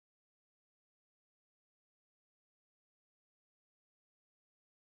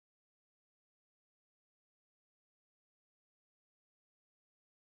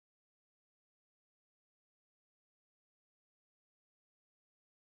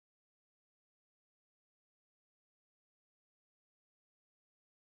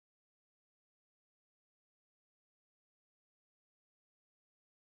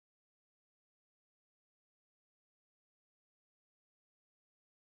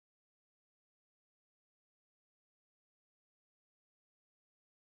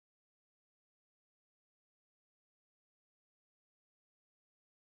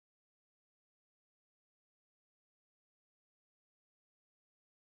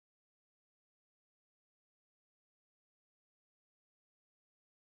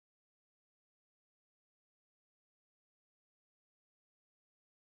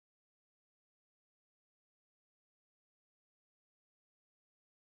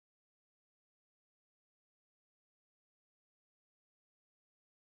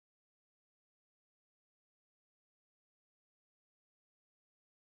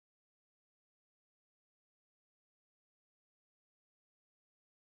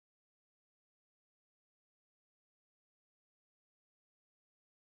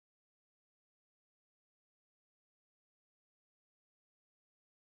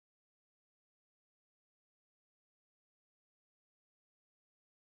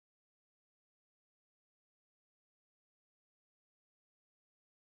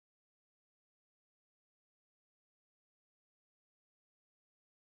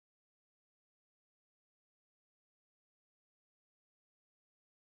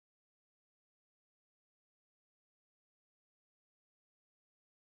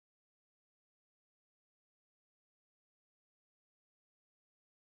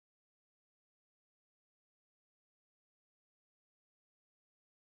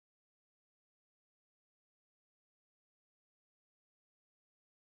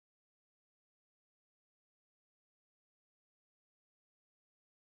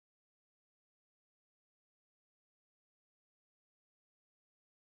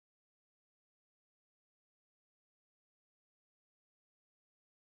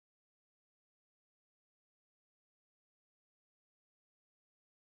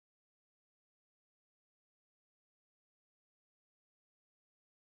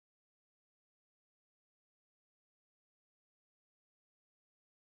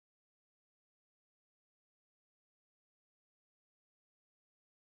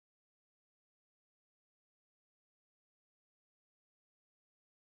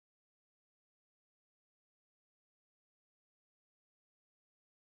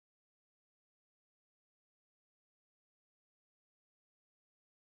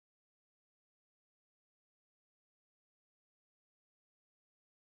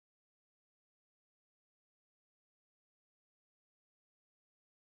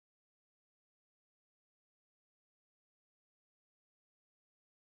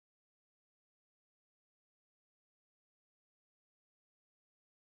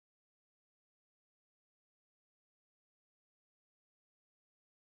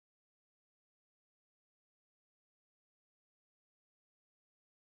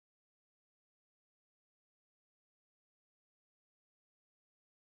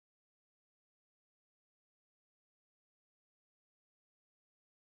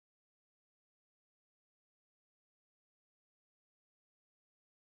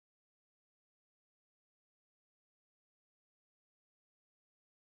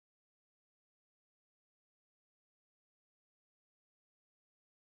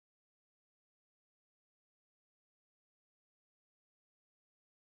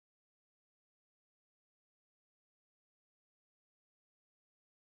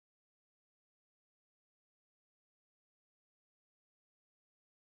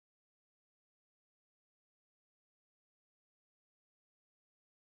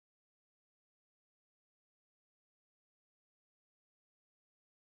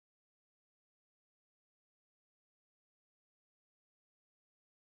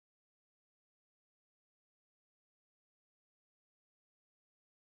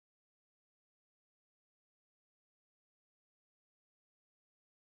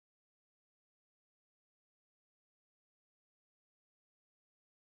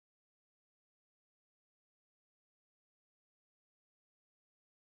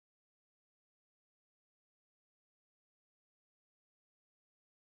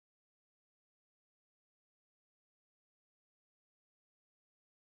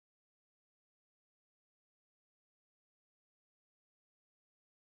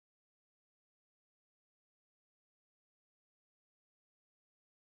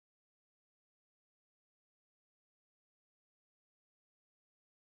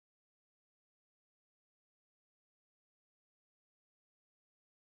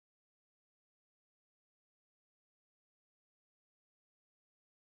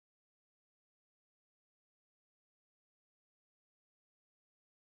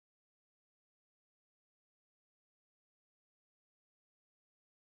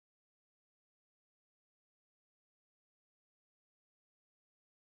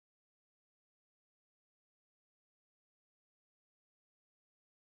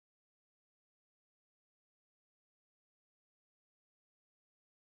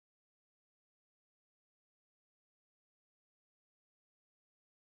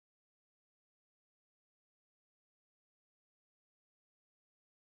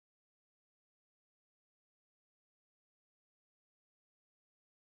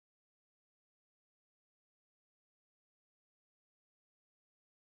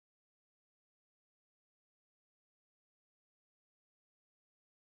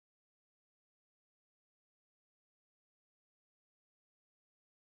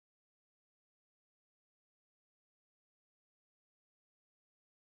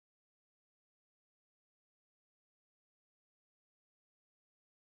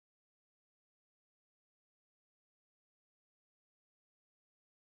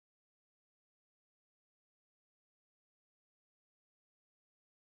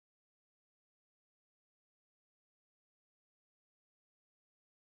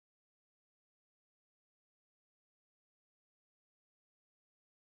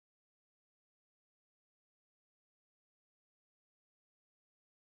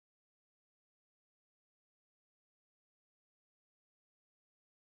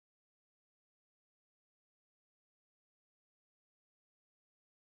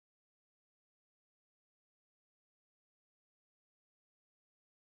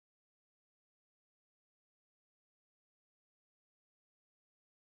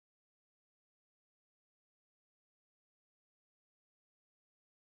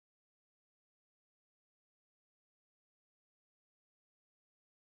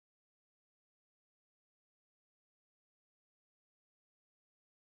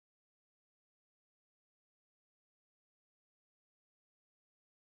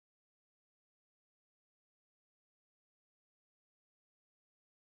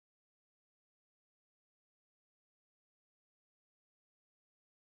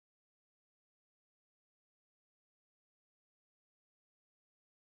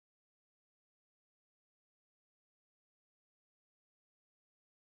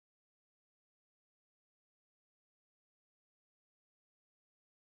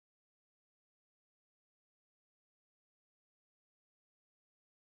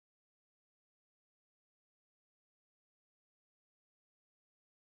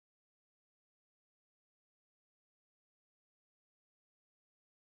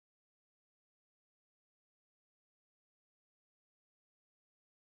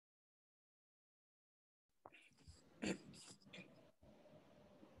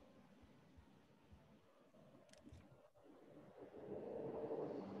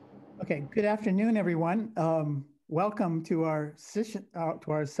Okay, good afternoon, everyone. Welcome to our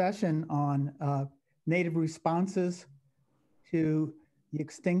session on native responses to the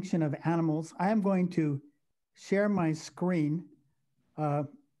extinction of animals. I am going to share my screen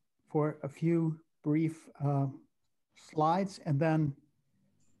for a few brief slides, and then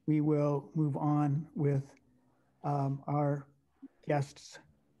we will move on with our guests,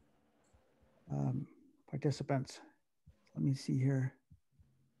 participants. Let me see here.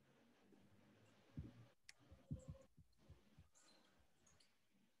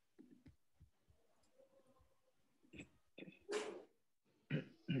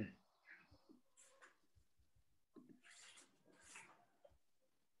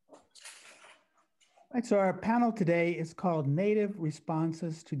 Right, so our panel today is called Native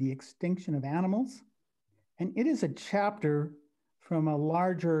Responses to the Extinction of Animals. And it is a chapter from a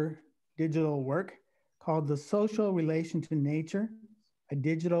larger digital work called The Social Relation to Nature, a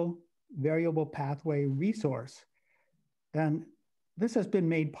Digital Variable Pathway Resource. And this has been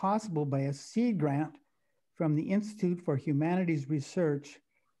made possible by a seed grant from the Institute for Humanities Research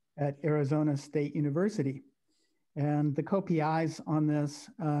at Arizona State University. And the co-PIs on this,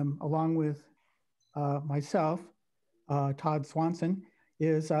 along with myself, Todd Swanson,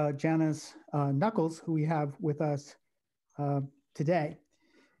 is Janice Knuckles, who we have with us today.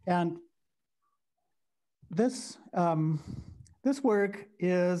 And this work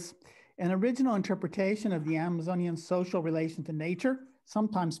is an original interpretation of the Amazonian social relation to nature.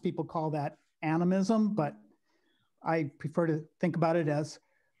 Sometimes people call that animism, but I prefer to think about it as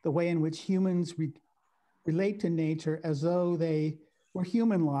the way in which humans relate to nature as though they were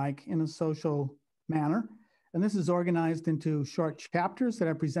human-like in a social manner. And this is organized into short chapters that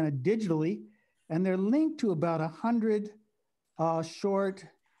are presented digitally, and they're linked to about 100 short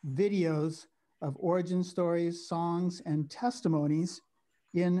videos of origin stories, songs, and testimonies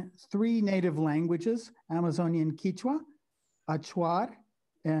in 3 native languages: Amazonian Quechua, Achuar,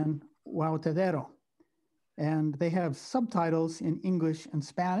 and Huautadero. And they have subtitles in English and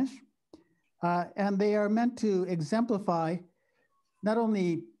Spanish. And they are meant to exemplify not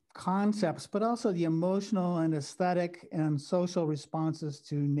only concepts, but also the emotional and aesthetic and social responses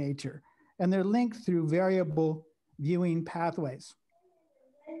to nature. And they're linked through variable viewing pathways.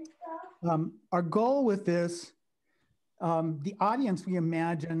 Our goal with this, the audience we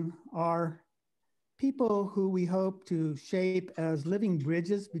imagine are people who we hope to shape as living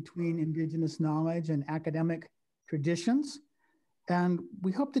bridges between indigenous knowledge and academic traditions. And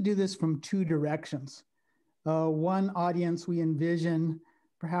we hope to do this from 2 directions. One audience we envision,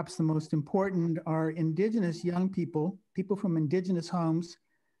 perhaps the most important, are indigenous young people, people from indigenous homes,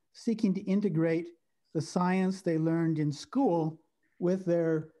 seeking to integrate the science they learned in school with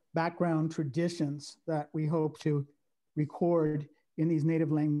their background traditions that we hope to record in these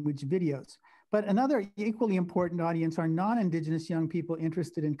native language videos. But another equally important audience are non-indigenous young people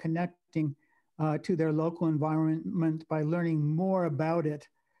interested in connecting to their local environment by learning more about it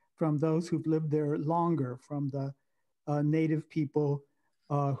from those who've lived there longer, from the native people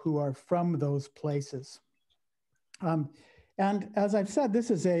who are from those places. And as I've said, this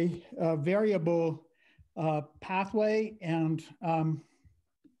is a variable pathway. And let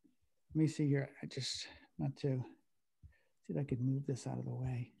me see here. I just want to see if I could move this out of the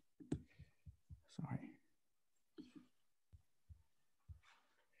way. Sorry.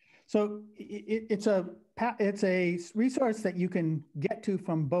 So it's a resource that you can get to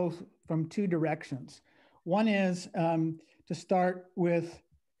from 2 directions. One is to start with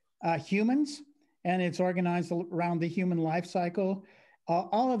humans, and it's organized around the human life cycle.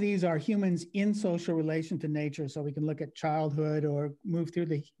 All of these are humans in social relation to nature, so we can look at childhood or move through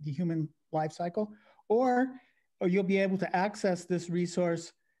the human life cycle, or you'll be able to access this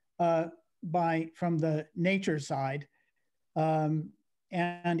resource from the nature side.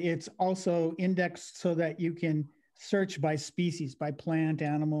 And it's also indexed so that you can search by species, by plant,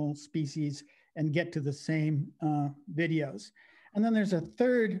 animal, species, and get to the same videos. And then there's a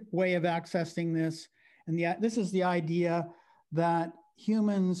third way of accessing this. And this is the idea that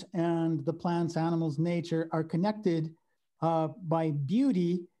humans and the plants, animals, nature are connected by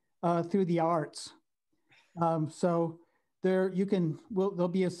beauty through the arts. So there'll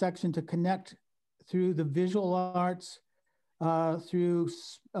be a section to connect through the visual arts, through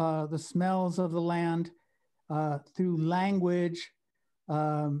the smells of the land, through language,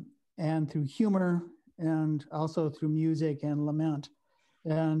 and through humor, and also through music and lament.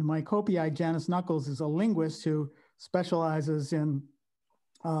 And my co-PI, Janice Knuckles, is a linguist who specializes in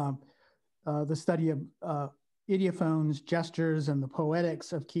the study of idiophones, gestures, and the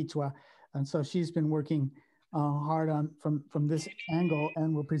poetics of Quechua. And so she's been working hard on from this angle,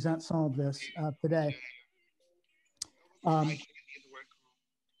 and we'll present some of this today.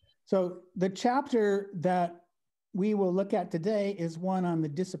 So the chapter that we will look at today is one on the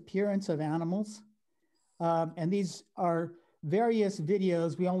disappearance of animals. And these are various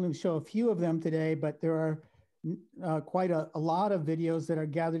videos. We only show a few of them today, but there are quite a lot of videos that are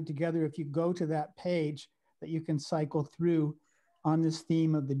gathered together if you go to that page that you can cycle through on this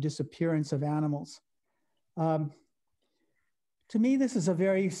theme of the disappearance of animals. To me, this is a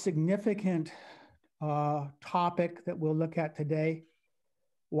very significant topic that we'll look at today.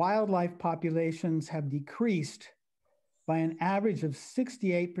 Wildlife populations have decreased by an average of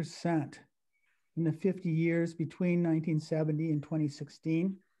 68% in the 50 years between 1970 and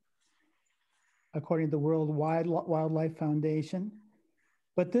 2016, according to the World Wildlife Foundation.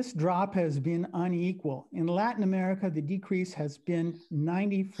 But this drop has been unequal. In Latin America, the decrease has been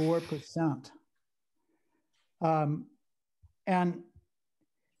 94%. And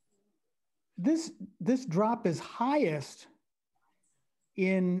this drop is highest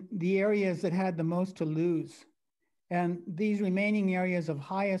in the areas that had the most to lose. And these remaining areas of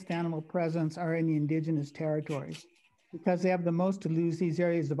highest animal presence are in the indigenous territories. Because they have the most to lose, these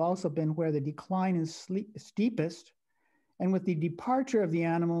areas have also been where the decline is steepest. And with the departure of the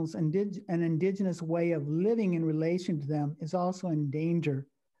animals, an indigenous way of living in relation to them is also in danger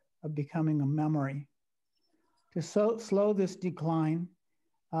of becoming a memory. To slow this decline,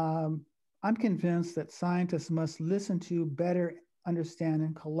 I'm convinced that scientists must listen to, better understand,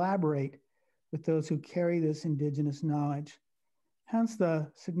 and collaborate with those who carry this indigenous knowledge. Hence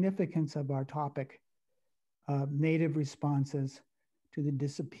the significance of our topic, native responses to the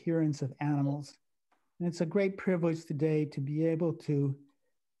disappearance of animals. And it's a great privilege today to be able to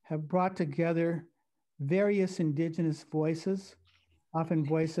have brought together various indigenous voices, often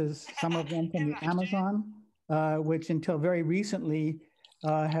voices, some of them from the Amazon, which until very recently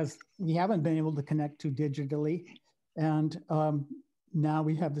we haven't been able to connect to digitally. And now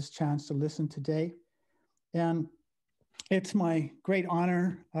we have this chance to listen today. And it's my great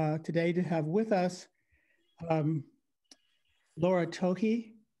honor today to have with us Laura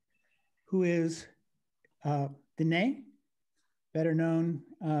Tohi, who is Diné, better known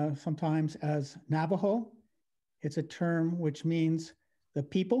sometimes as Navajo. It's a term which means the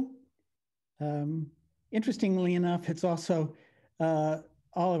people. Interestingly enough, it's also all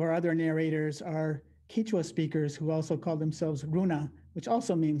of our other narrators are Quechua speakers who also call themselves Runa, which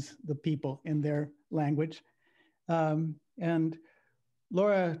also means the people in their language. And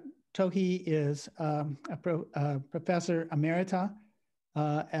Laura Tohi is a professor emerita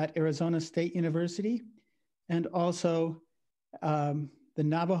at Arizona State University, and also the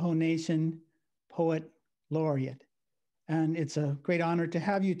Navajo Nation Poet Laureate. And it's a great honor to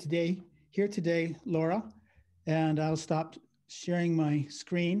have you here today, Laura. And I'll stop sharing my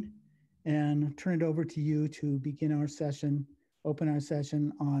screen and turn it over to you to begin our session, open our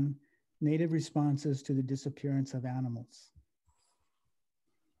session on native responses to the disappearance of animals.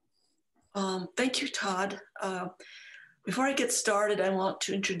 Thank you, Todd. Before I get started, I want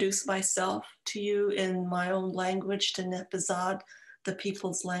to introduce myself to you in my own language, to Nepazad, the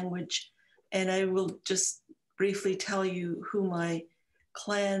people's language. And I will just briefly tell you who my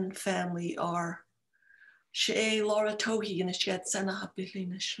clan family are. She Laura Tohi in a shed sana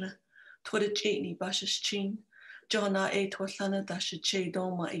habilinishna, Twitchini Bashas Chin, Johna A. Twatlana Dasha Che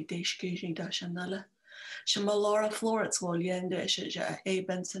Doma A. Deshkiji Dashanala. Shama Laura Florence Woliende, Shaja A.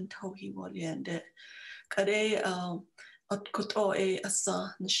 Benson Tohi Woliende, Kade Otkuto A.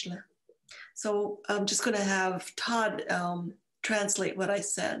 Asa Nishla. So I'm just going to have Todd translate what I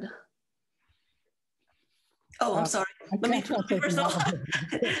said. Oh, I'm sorry. Let me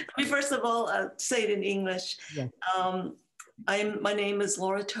first of all say it in English. Yeah. My name is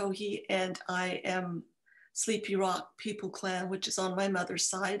Laura Tohi, and I am Sleepy Rock People Clan, which is on my mother's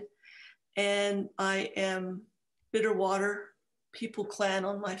side. And I am Bitterwater People Clan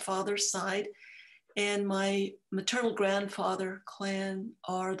on my father's side. And my maternal grandfather clan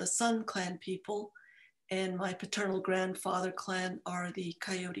are the Sun Clan people. And my paternal grandfather clan are the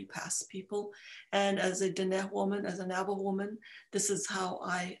Coyote Pass people. And as a Diné woman, as a Navajo woman, this is how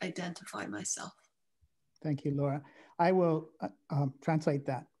I identify myself. Thank you, Laura. I will translate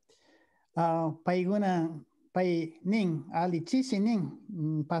that. Paiguna pai ning ali chisi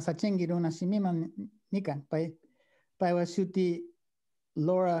ning pasachengi runa simima nikan pai wasuti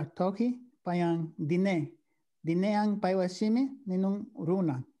Laura Tohi payang Diné ang pai wasimi ninung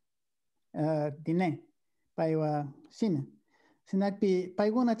runa Diné paiwa sine. Sinagpi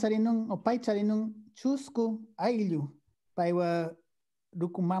paiguna charinung o pai charinung chusku ailu paiwa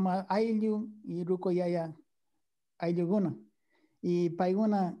ruku mama ailu y ruko yaya ayluguna. Y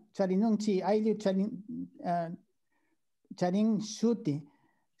paiguna charinung chi aylu charing shuti.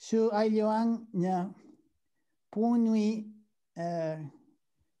 Shu ayluang nya punui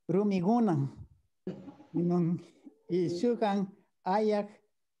rumigunan. Y shukan ayak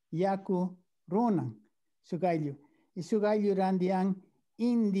yaku runan. Shugayu. Y shugayu randiang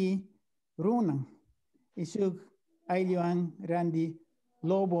indi runan. Y shug ayluang randi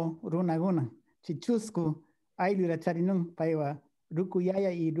lobo runaguna. Chichusku aylu la charinung paiwa ruku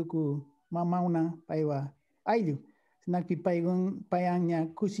yaya y ruku mamauna paiwa aylu. Sinakpi paigun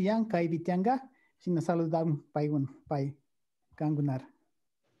payangnya kusiyang kai bitianga sina saludam paigun pai kangunar.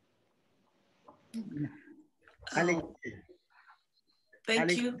 Oh,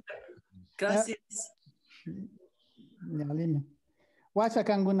 thank you. Gracias. Wasa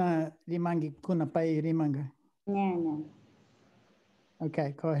kanguna limangi kuna pai rimanga. No.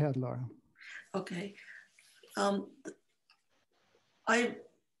 Okay, go ahead, Laura. Okay. I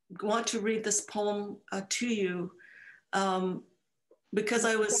want to read this poem to you because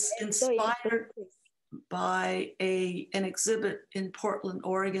I was inspired by an exhibit in Portland,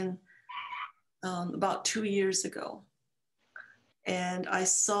 Oregon, about 2 years ago. And I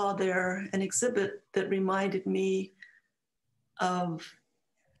saw there an exhibit that reminded me of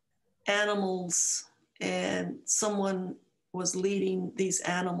animals, and someone was leading these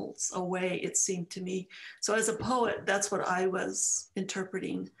animals away, it seemed to me. So as a poet, that's what I was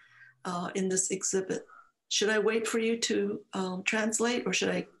interpreting in this exhibit. Should I wait for you to translate, or should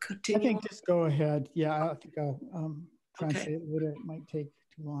I continue? I think just go ahead. Yeah, I think I'll translate it. It might take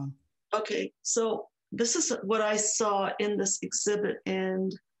too long. Okay, so this is what I saw in this exhibit,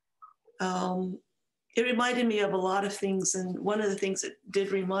 and it reminded me of a lot of things. And one of the things it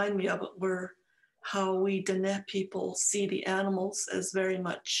did remind me of were how we Dene people see the animals as very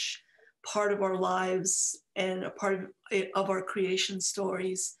much part of our lives and a part of our creation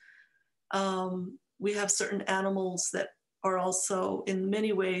stories. We have certain animals that are also in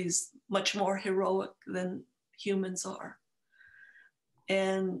many ways much more heroic than humans are.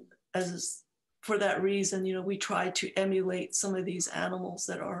 And for that reason, we try to emulate some of these animals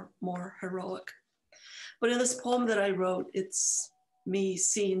that are more heroic. But in this poem that I wrote, it's me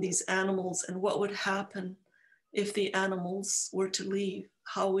seeing these animals and what would happen if the animals were to leave.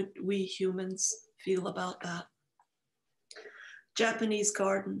 How would we humans feel about that? Japanese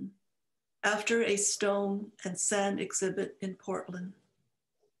garden, after a stone and sand exhibit in Portland.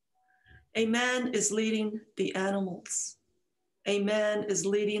 A man is leading the animals. A man is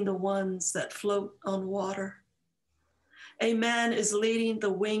leading the ones that float on water. A man is leading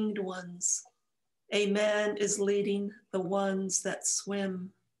the winged ones. A man is leading the ones that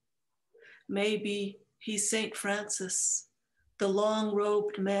swim. Maybe he's St. Francis, the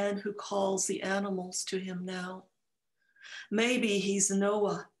long-robed man who calls the animals to him now. Maybe he's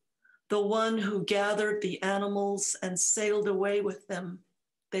Noah, the one who gathered the animals and sailed away with them,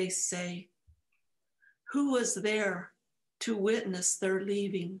 they say. Who was there to witness their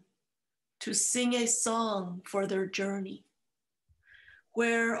leaving, to sing a song for their journey?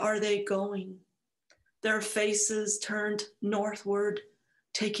 Where are they going? Their faces turned northward,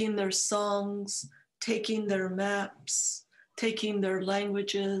 taking their songs, taking their maps, taking their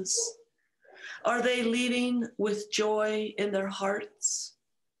languages. Are they leaving with joy in their hearts?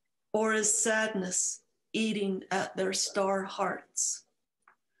 Or is sadness eating at their star hearts?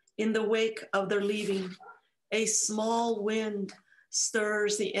 In the wake of their leaving, a small wind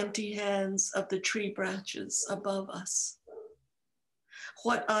stirs the empty hands of the tree branches above us.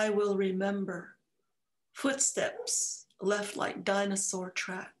 What I will remember, footsteps left like dinosaur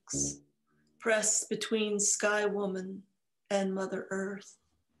tracks, pressed between Sky Woman and Mother Earth.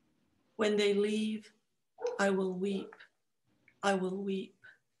 When they leave, I will weep. I will weep.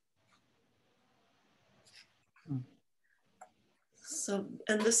 So,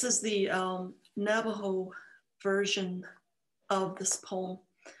 and this is the Navajo version of this poem.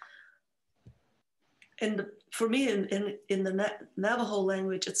 And for me, in the Navajo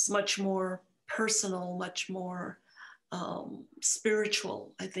language, it's much more personal, much more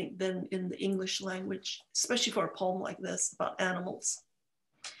spiritual, I think, than in the English language, especially for a poem like this about animals.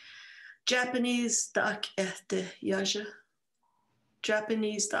 Japanese dak ehte yaja.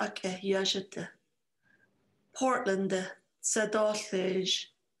 Japanese dak yajate. Portland sadolej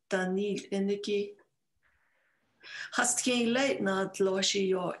danil iniki. Hastkin leitna dloshi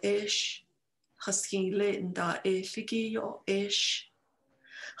yo ish. Hastkin leitin da eligi yo ish.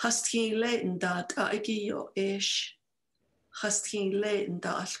 Hastkin leitin da daigi yo ish. Hastkin leitin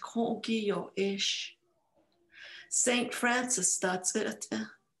da alkongi yo ish. St. Francis that's it.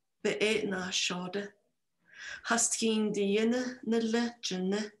 The etna shode. Hastkin diene nille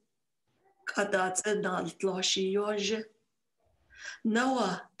jenne. Kadat nalt loshi yoje.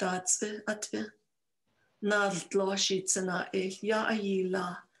 Noa dat atve. Nalt loshi tsena el ya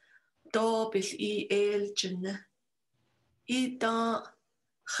ayila. Dobil I el jenne. I da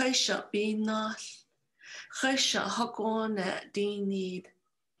Chesha binal. Chesha hakone dinid.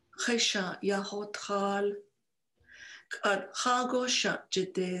 Chesha yahotchal. Kad chagosha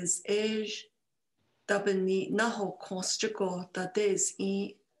jedez ej. Dabeni naho konstrego da des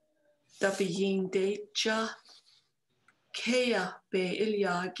I. Dabiyin deja. Kea be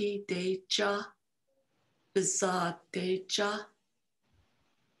ilyagi deja. Bizad deja.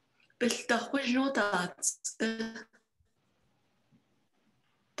 Bilda hujno dat.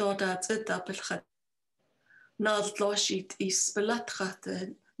 Dodat dabil Nal loshit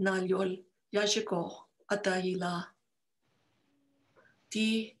isbelatchate naljol yajego adayila.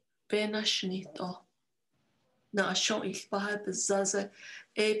 Di benashnito. Na ashon ilbaha bezaze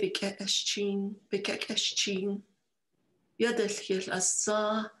bikek eschin. Yadelchil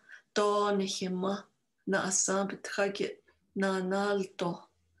asa do nehima na asa betrage na naldo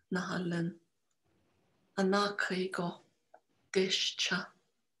na halen. Anakrego descha.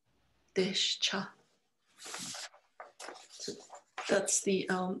 So that's the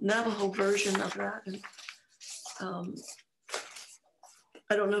Navajo version of that. And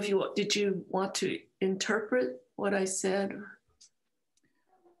I don't know if did you want to interpret what I said?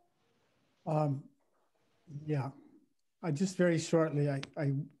 Yeah, I just very shortly, I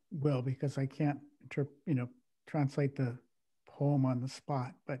will, because I can't translate the poem on the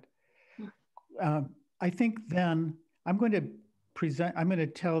spot, but I think then I'm going to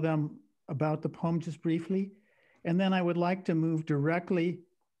tell them about the poem just briefly, and then I would like to move directly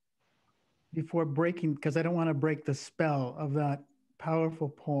before breaking, because I don't want to break the spell of that powerful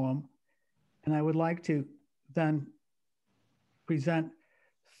poem. And I would like to then present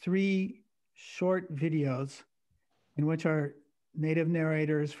 3 short videos in which our native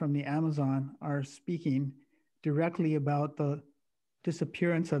narrators from the Amazon are speaking directly about the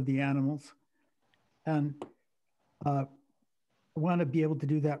disappearance of the animals. And I want to be able to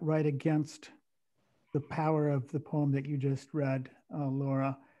do that right against the power of the poem that you just read,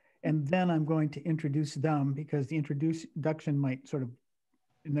 Laura. And then I'm going to introduce them, because the introduction might sort of,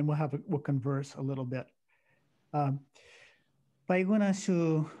 and then we'll converse a little bit. Paiguna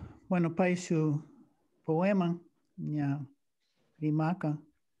su, bueno, pai su poema, nya rimaka.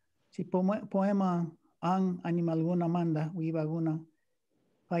 Si poema ang animalguna manda, wibaguna,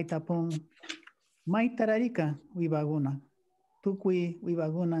 paitapong, mai tararika, wibaguna, tukui,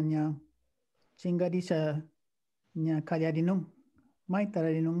 wibaguna, nya, chingadisa, nya kayarinum, mai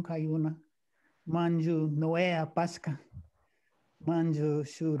tararinum kayuna, manju noe a pasca, manju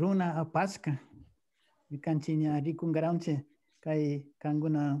suruna a pasca, vikanchinya rikungaranche, kai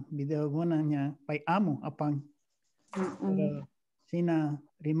kanguna video guna nya pai amu apang. Sina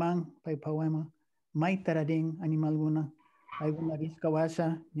rimang pai poema, mai tarading animal guna, pai guna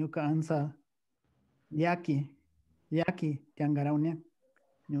riskawasa, nyuka ansa, yaki tiangaraunya,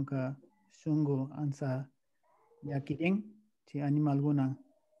 nyuka sungu ansa yakiding, si animal guna,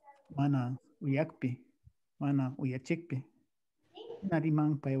 mana uyakpi, mana uyachikpi.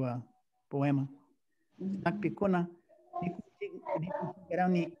 Narimang paiwa poema. Nakpi kuna,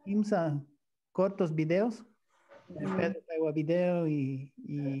 ni imsa cortos videos. Pedro paiwa video y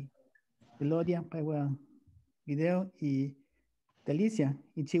Gloria paiwa video y Delicia.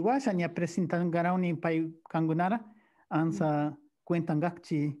 Y Chihuahua ni presentan garauni pai kangunara ansa cuentan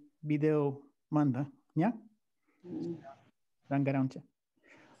gakchi video manda. Yeah?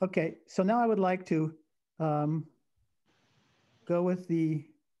 Okay, so now I would like to go with the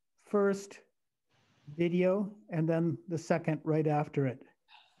first video and then the second right after it,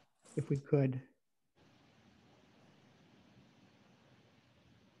 if we could.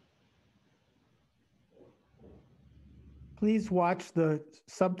 Please watch the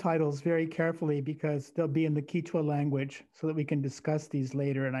subtitles very carefully, because they'll be in the Quechua language so that we can discuss these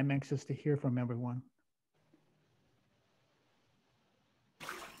later, and I'm anxious to hear from everyone.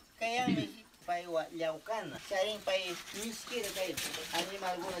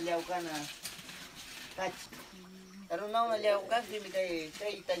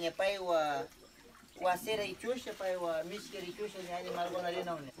 Wasera y chusha pa wa miskeri y chusha ni animal gona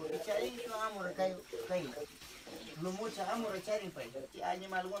lena one. Ichari shu amor kai lo mucha amor chari pa.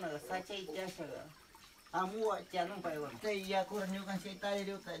 Animal gona la sacha y chasha. Amua chanun pa wa. Kai ya kur nyu kan sei tali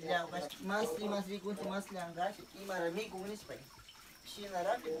ru ta ja mas kun mas langas y mara mi kunis pa. Shina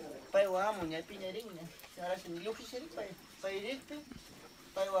ra pa wa amu nya pinya ring nya. Sara sin lu fiseri pa. Pa irikte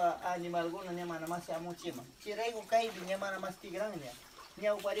paiwa animal guna nya mana mas amu chima chirai go kai bi nya mana mas tigrang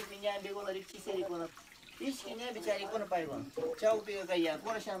nya upari pinya be go rik chiseri guna iski nya bichari guna paiwa chau pe ga ya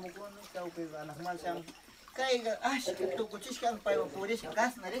guna shamu guna chau pe ga anak mal sham kai ga ash tu kuchis kan paiwa polis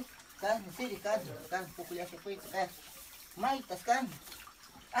kas nare kas siri kas pukulya se pui mai tas kan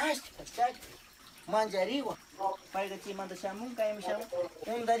ash chak manjariwa paiga chimanda shamu kai mi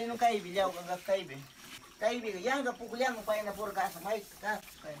shamu dari no kai bi jau ga kai be yang ga pukulian mo pai na por gas mai gas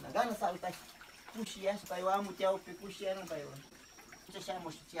na gana salta pusia pai wa mu tiao pe pusia no pai wa cha mo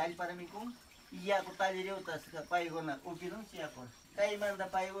si ali para mi con ya ko ta le utas ka pai go na o kilo si ako kai manda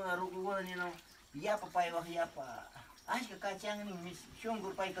pai go na ruku go ni no ya pa pai wa ya pa acho ka chang ni mis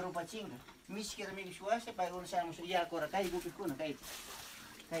shongur pai ka rupa chinga mis kira mi shuasha pai go sa mo ya ko ra kai go pe ko na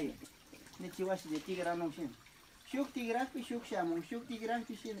kai ni chiwashi de tigra no shin shuk tigrak pi shuk shamu shuk tigrak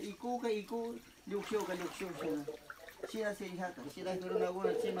pi shin iku luksho shin shira se haka shira guru na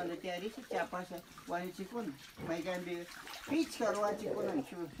guna chima le tiari se chapasha wani chikun mai gambe pichka ro chikun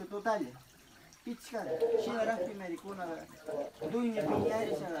shu total pichka shira rafi merikuna dunya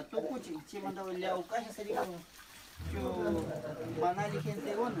pinyari sala to kuchi chima da le ukasha se diga shu manali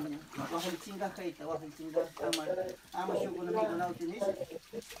gente gona wahal chinga kaita wahal chinga ama shu guna mi guna utinis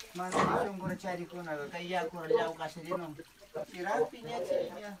manali shungura chari kuna kaya ko le ukasha dino Sirap pinya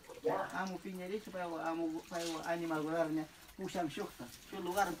cinya, amu pinya di supaya amu animal gorarnya pusang syukta, su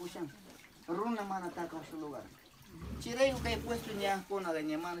lugar pusang, runa mana tak su lugar. Cirai ukai puestunya kona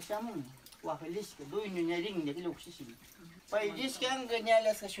ganya mana samun, wah felis ke doi nyonya ring dia kiluk sisi. Pai jis kan ganya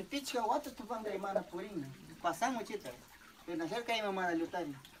las ke supich ka wata tupang dari mana puring, pasang mo cita, kena ser kai mana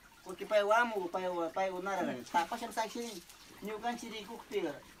lutari. Porque pai amu pai nara ganya, tapas yang saksi nyukan ciri kuk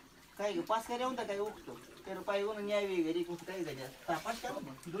tiga. Kai pas kare unta kai ukto pero pai gono nyawi gari ku kai gaja tapas kan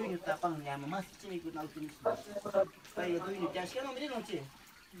dui ni tapang nyama mas chimi ku nau tinis pai dui ni jas kan omri no che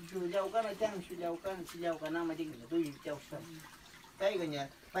ju jau kan jang ju jau kan nama ding dui ni jau sa kai ganya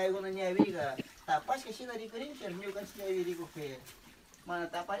pai gono nyawi ga tapas ke sina di kering cer nyu kan nyawi di ku ke mana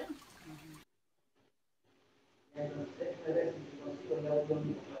tapas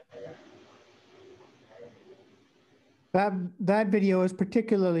That video is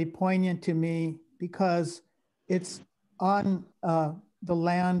particularly poignant to me because it's on the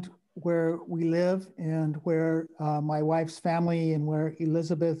land where we live and where my wife's family and where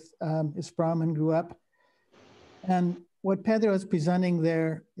Elizabeth is from and grew up. And what Pedro is presenting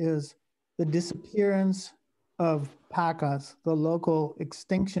there is the disappearance of pacas, the local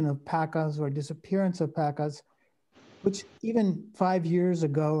extinction of pacas or disappearance of pacas, which even 5 years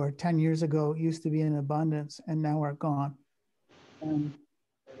ago or 10 years ago used to be in abundance and now are gone. And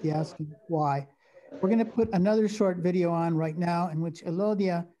he asking why. We're going to put another short video on right now in which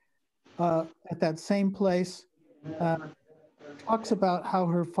Elodia, at that same place, talks about how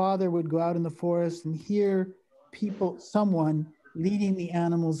her father would go out in the forest and hear someone leading the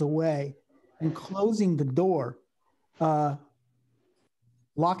animals away and closing the door,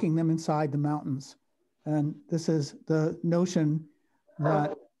 locking them inside the mountains. And this is the notion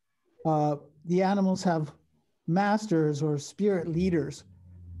that the animals have masters or spirit leaders.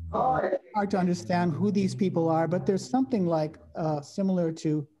 Hard to understand who these people are, but there's something like similar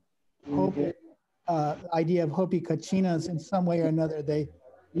to Hopi, idea of Hopi Kachinas in some way or another. They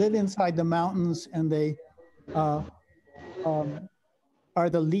live inside the mountains and they are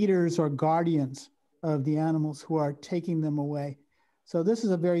the leaders or guardians of the animals who are taking them away. So this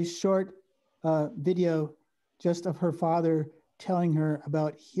is a very short video just of her father telling her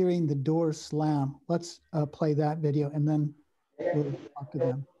about hearing the door slam. Let's play that video and then we'll talk to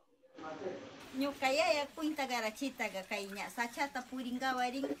them. Nyukaya ya kuinta gara chita ga kainya sacha ta puringa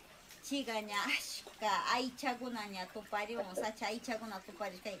waring chiganya ka aicha gunanya tupari o sacha aicha guna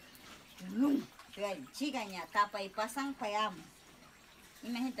tupari kai lum chiganya tapa ipasang payam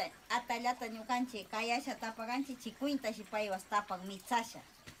imagina atalata nyukanchi kaya sha tapa ganchi chikuinta shipai was tapang mitsasha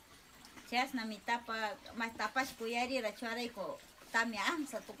chas na mitapa mas tapas kuyari ra chuaraiko tamia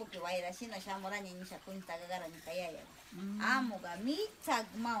amsa tukupi waira shina shamorani nisha kuinta gara nikaya ya amuga mitsag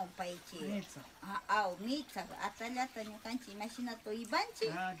mau paichi au mitsag atalata nyukanchi mashina to ibanchi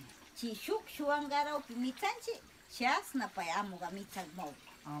chi shuk shuangara upi mitsanchi chas na pai amuga mitsag mau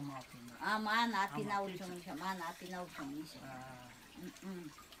ama na apina uchonisha mana apina uchonisha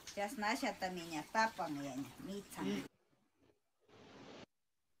chas nasha taminya tapa ngayanya mitsag.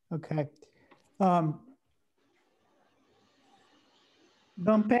 Okay.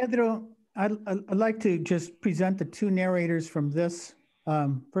 Don Pedro, I'd like to just present the two narrators from this.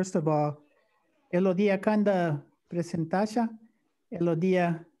 First of all, Elodia Kanda Presentasha,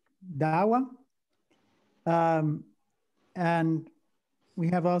 Elodia Dawa. And We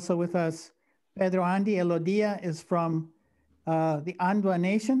have also with us Pedro Andy Elodia is from the Andua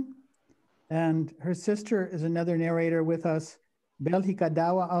Nation, and her sister is another narrator with us, Belgica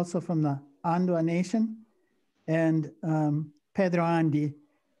Dawa, also from the Andua Nation, and Pedro Andy,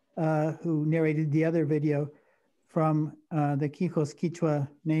 who narrated the other video from the Quijos Quichua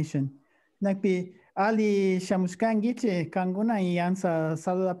Nation. Nakpi Ali Shamuskangiche, Kanguna y Ansa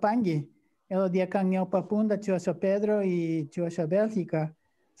Salulapangi, Elodia Kangyo Papunda, Chuasha Pedro y Chuasha Belgica,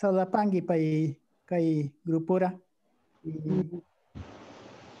 Salulapangi pai kai grupura.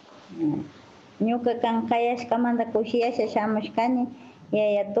 Ñuka kan kayashkamanta kushiyasha shamushkani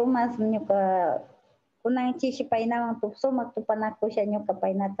yaya Tomas ñuka kunanchishi paynawan sumak tupanakusha ñuka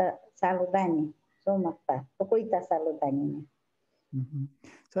paynata saludani sumakta tukuyta saludani.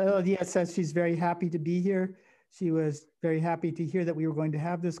 So Elodia says she's very happy to be here. She was very happy to hear that we were going to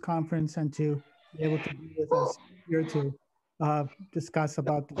have this conference and to be able to be with us here to discuss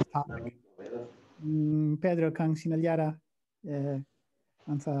about this topic. Pedro Kang Sinalyara,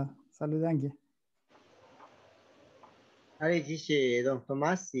 ansa saludangi. Ari dice Don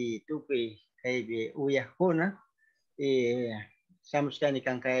Tomás y tú que de uyajuna shamushkani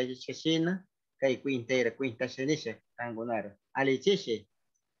kan kaya chesina kay quinta shenisha kangunar. Ali dice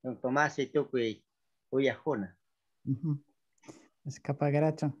Don Tomás y tú que uyajuna. Es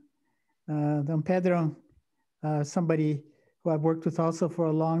capagaracho. Don Pedro, somebody who I've worked with also for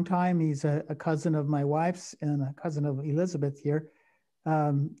a long time. He's a cousin of my wife's and a cousin of Elizabeth here.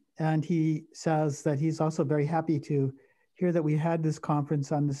 And he says that he's also very happy to hear that we had this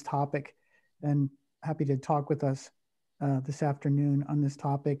conference on this topic and happy to talk with us this afternoon on this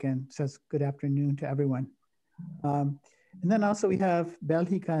topic, and says good afternoon to everyone. And then also we have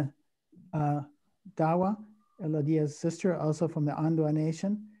Belgica Dawa, Elodia's sister, also from the Andua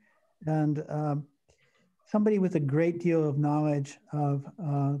Nation, and somebody with a great deal of knowledge of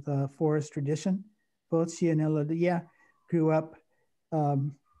the forest tradition. Both she and Elodia grew up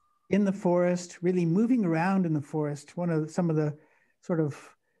in the forest, really moving around in the forest. Some of the sort of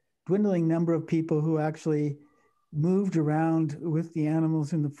dwindling number of people who actually moved around with the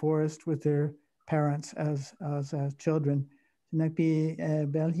animals in the forest with their parents as children. Nakpi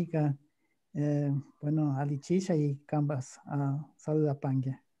Belgica, bueno, alichisha y cambas, saluda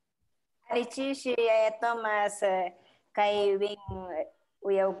pangue. Alichishi ya Thomas kai wing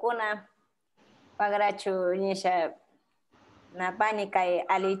uyaukuna pagrachu nisha na pani kai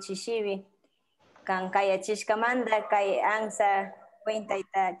alichishiwi kan kaya chishkamanda kai ansa cuenta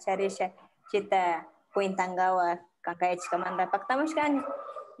ita charisha chita cuentangawa kan kaya chishkamanda paktamushkan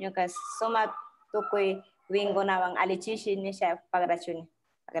ñuka sumak tukuy wingunawang alichishi nisha pagrachu.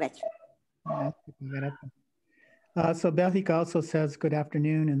 So Belgica also says good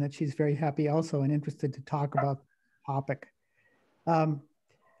afternoon and that she's very happy also and interested to talk about the topic.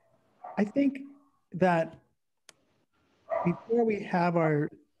 I think that before we have our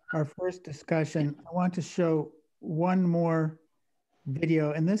first discussion, I want to show one more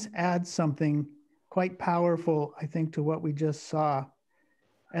video, and this adds something quite powerful, I think, to what we just saw.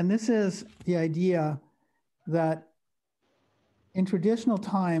 And this is the idea that in traditional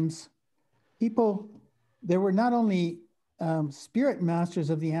times, there were not only spirit masters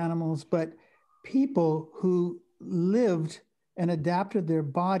of the animals, but people who lived and adapted their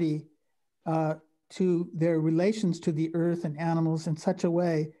body to their relations to the earth and animals in such a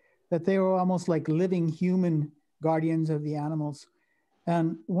way that they were almost like living human guardians of the animals.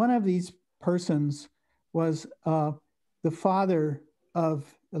 And one of these persons was the father of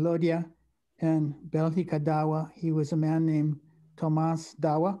Elodia and Belgica Dawa. He was a man named Tomas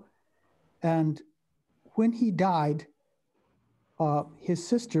Dawa. And when he died, his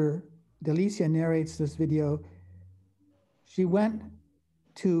sister, Delicia, narrates this video. She went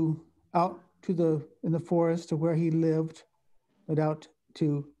out in the forest to where he lived, out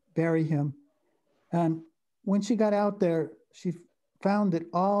to bury him. And when she got out there, she found that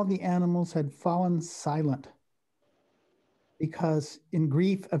all the animals had fallen silent because in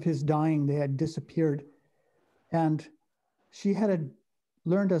grief of his dying, they had disappeared. And she had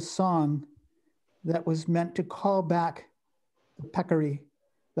learned a song that was meant to call back the peccary,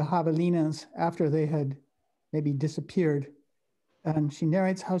 the javelinas, after they had maybe disappeared. And she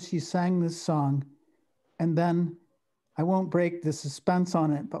narrates how she sang this song. And then I won't break the suspense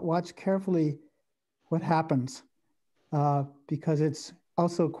on it, but watch carefully what happens, because it's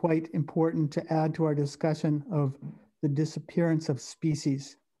also quite important to add to our discussion of the disappearance of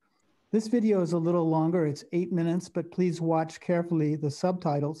species. This video is a little longer, it's 8 minutes, but please watch carefully the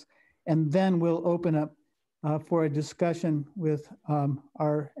subtitles, and then we'll open up for a discussion with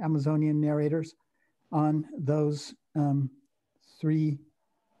our Amazonian narrators on those 3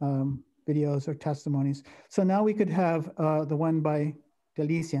 videos or testimonies. So now we could have the one by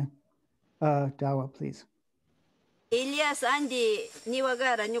Delicia. Dawa, please. Elias Andi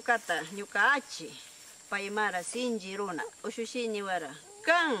niwagara nyukata nyukaachi paimara sinjiruna ushushi niwara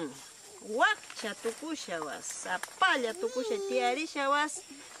kan wakcha tukusha was sapalya tukusha tiarisha was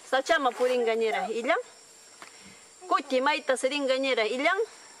sachama puringañera ilang kuti maita seringañera ilang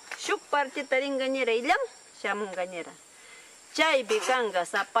shuk partita ringañera ilang shamungañera chay bikanga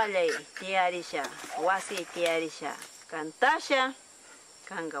sapalya tiarisha wasi tiarisha kantasha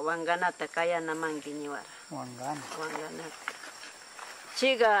kanga wanganata kayana mangi niwara wangana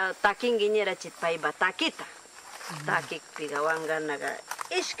chiga takingiñera chitpaiba takita takik piga wanganaga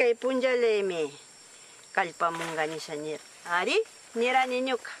ishkay punjalemi kallpamunganishañera ari nirani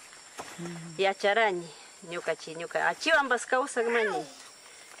ñuka yacharani ñuka achiwambas kawsakmani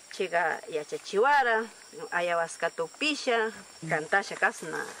chiga yachachiwara ayawaska tupisha kantasha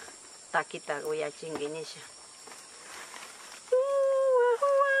kasna takita uyachinginisha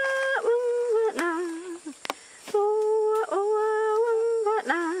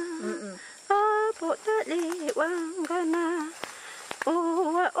wangana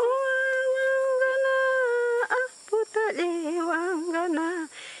owa wangana aputali wangana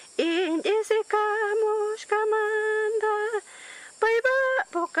indisi kamus kamanda paiba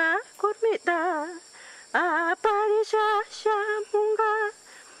boka kurmita aparisha shamunga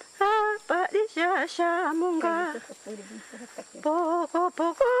poko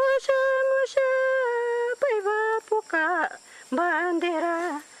shamusha paiba boka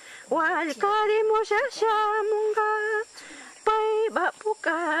bandera walkari musha shamunga paiba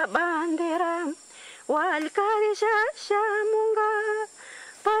puka bandera walkari shamunga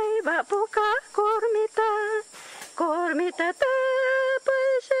paiba puka kormita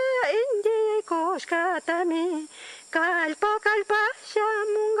tapasha indi koshkatami kalpa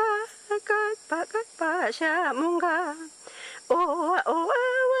shamunga kalpa shamunga owa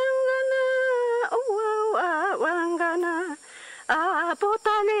wangana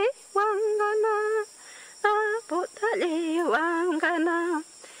apotali wangana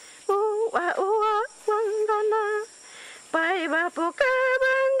uwa wangana paiba puka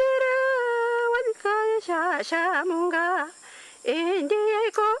bandera walkaya shamunga indiya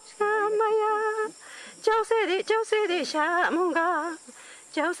koskamaya chausedi shamunga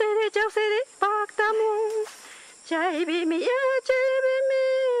chausedi paktamu chaibimi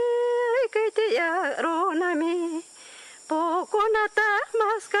kaitiya ronami pokonata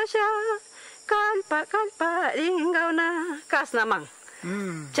maskasha kalpa ringauna kasnamang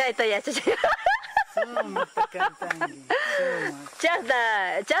chaita ya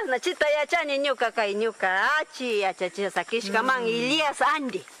chasna chita ya chani nyuka kai nyuka achi achachi sakishka mang Elias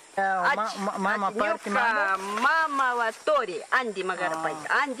Andi mama parti mama watori Andi magarapai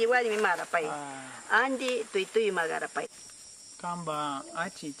Andi wali mimarapai Andi tuitui magarapai kamba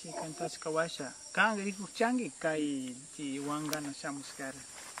achi chi kantas kawasha kanga ikuchangi kai chi wangana shamuskara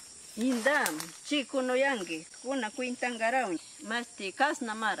indam chi kuno yangi kuna kuintangarau masti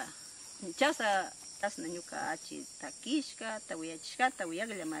kasna mara chasa tasna nyuka achi takishka tawiyachishka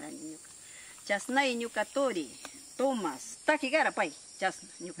tawiyagle mara nyuka chasna nyuka tori Thomas takigara pai chasna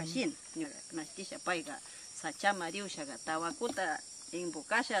nyuka shin nyuka mastisha paiga sachama riushaga tawakuta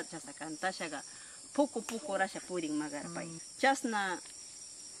imbukasha chasa kantashaga puku rasha puring magarapai chasna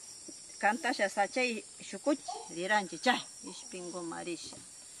kantasha sachay shukuch riranchi chay ishpingo marisha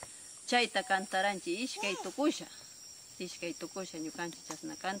chayta kantaranchi ishkay tukusha ñukanchi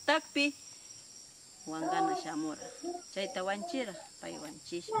chasna kantakpi wangana shamura chayta wanchira pay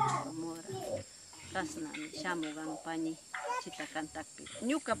wanchisha shamura kasna shamugan pani chita kantakpi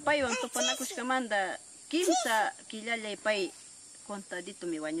ñuka paywan tupanakushkamanta kimsa killallay pay contadito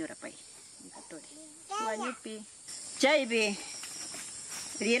mi wañura pay wañupi chaypi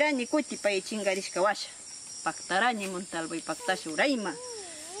rirani kuti pay chingarishka washa paktarani montalbay paktasha urayma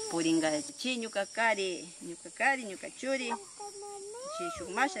puringa chi ñuka kari ñuka churi chi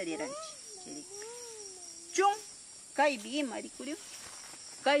shukmasha riranchi chiri chun kaybi ima rikuriu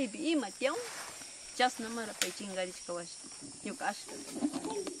kaybi ima tiaw chasna mara pay chingarishka washa ñuka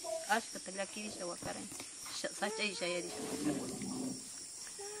ashkata llakirisha wakaranchi sachay shayarisha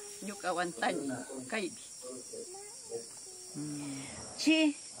ñuka wantani kaybi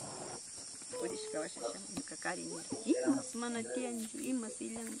chi purishka washa ñuka kari nira imas mana tiyan imas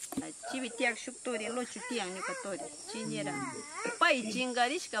ilan chibi tiyak shuktori lochu tiyan ñuka tori chiñera pay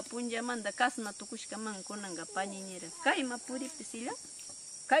chingarishka punllamanta kasna tukushka man kunanga pañiñera kayma puripis ilan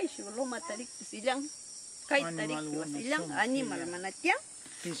kay shuk lomatarikpis ilan kay tarikpi was ilan animal mana tiyan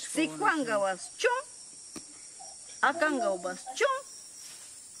sikuanga was chun Akanga ubas chung.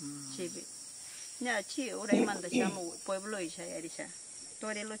 Chibi. Nya chi uray manda shamu pueblo isha yarisha.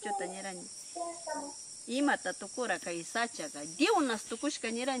 Tore lo chota nyerani. Ima tatukura kay sacha ka. Diunas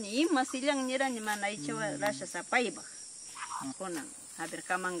tukushka nyerani. Ima silang nyerani mana ichawa rasha sa paiba. Konan. Haber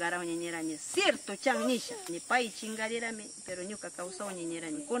kamangaraw nyerani. Sirtu chang nisha. Ni pai chingarirami. Pero nyuka kausao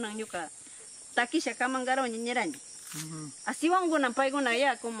nyerani. Konan nyuka takisha kamangaraw nyerani. Así wangu na pai guna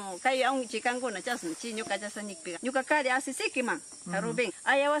ya como kai aun chikan guna chas chi nyuka chasa nikpiga nyuka kari asisiki man Ruben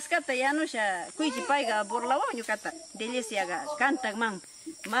ayawaskata ya no sha kuiji pai ga borlawa nyuka ta delicia ga kanta man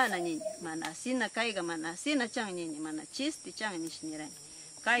mana ni mana sina kai ga mana sina chang ni mana chisti chang ni shnirani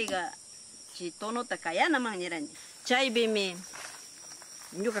kai ga chi tono ta kaya na man nirani chai bimi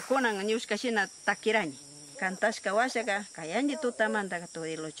nyuka kona nyuska shina takirani Kantashka washaga kayandi tutamanda ka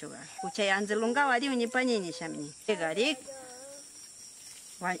tori lochuga. Kuchay anzelunga wadi unipani ni shamini. Egarik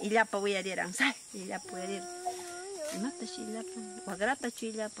wan ilapa wiyadirang sai ilapa wiyadir. Mata silapa wagrata chu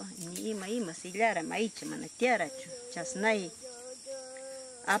ilapa ni ima silara maiche mana tiara chu chasnai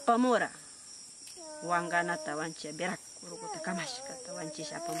apamora wangana tawancha berak kurukuta kamashka tawanchi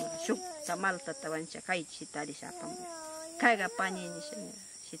apamora shuk tamalta tawancha kaichi tali apamora. Kaiga pani ni shamini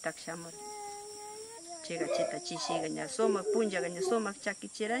sitak shamora. Chega chita chishiga nya soma punja ganya soma chaki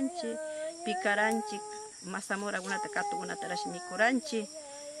chiranchi pikaranchi masamora gunata katu gunata rashi mikuranchi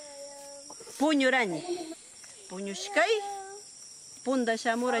puñurani puñushkai punda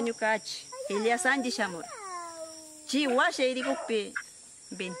shamura nyukachi Elias andi shamura chi washa irikupi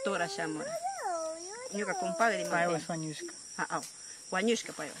ventura shamura nyuka compadre Paiwas wanyushka.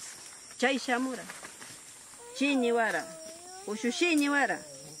 wanyushka paiwas chay shamura chi niwara ushushi niwara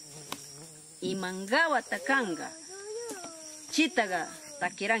Imangawa takanga chitaga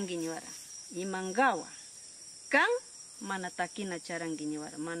takirangi niwara imangawa kan mana takina charangi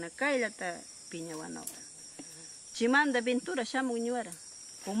niwara mana kaila ta piña wanota chimanda ventura shamu niwara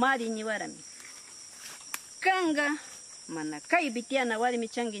kumari niwara mi kanga mana kai bitiana wali mi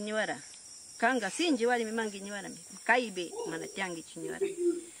changi niwara kanga sinji wali mi mangi niwara mi kaibe mana tiangi chiniwara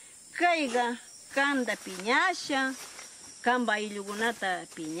kaiga kanda piñasha Kamba ilugunata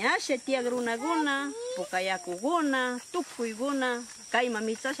piñasha tiagruna guna, pukayaku guna, tukui guna, kaima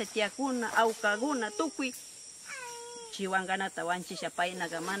mitsasha tiakuna, auka guna, tukui. Chiwanganata wanchisha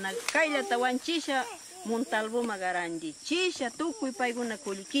painaga mana, kailata wanchisha muntalbo magarandi, chisha tukui paiguna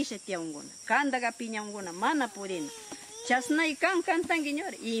kulikisha tianguna, kandaga piñanguna, mana purina. Chasnai kan kantangi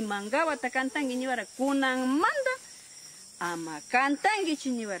nyora, imangawa ta kantangi nyora, kunang manda, ama kantangi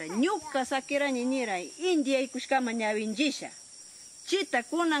chiniwara nyuka sakira nira India ikushkama nyawinjisha chita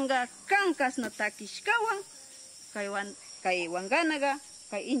kunanga kankas na takishkawan kay wanganaga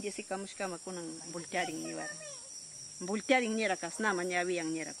kay India sikamushkama kunang bultiaring nira kasnama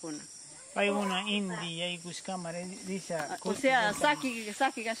nyawiyang nira kunang Paiguna India ikushkama risha. O sea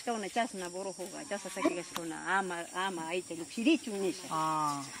saki gashkauna chasna borohoga chasa saki gashkauna ama aita luksirichu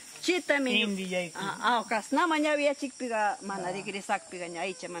nisha Chita mi kasnama nyawi chikpiga mana regresak piga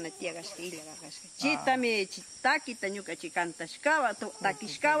nyaicha mana tiagas ila gagas. Chita mi chitaki tanyuka chikantashkawa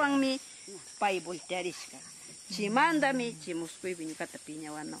takishkawan mi pai volteariska. Chimanda mi chimuskui binyukata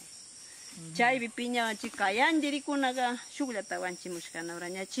piña wano. Chay bi piña chikayan dirikunaga shugla tawan chimuskana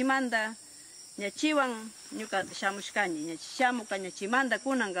oranya chimanda nya chiwan nyuka shamuskani nya shamuka nya chimanda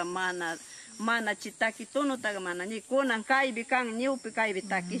kunanga mana chitaki tono taga mana ni konan kaibi kan niupi kaibi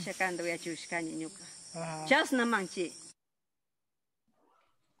takisha kando ya chushkani nyuka chasna manchi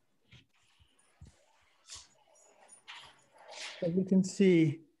So you can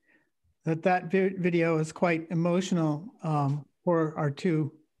see that video is quite emotional for our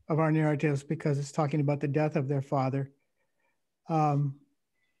two of our narratives because it's talking about the death of their father. But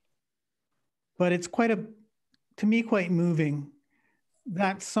it's to me, quite moving.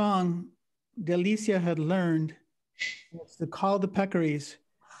 That song Delicia had learned, it's the Call the Peccaries.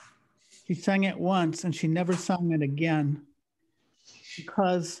 She sang it once and she never sang it again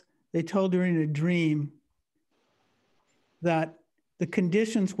because they told her in a dream that the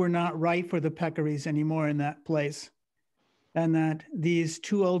conditions were not right for the Peccaries anymore in that place. And that these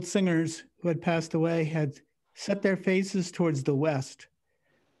two old singers who had passed away had set their faces towards the west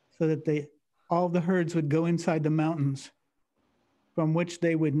so that all the herds would go inside the mountains from which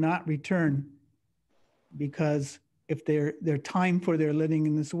they would not return because if their time for their living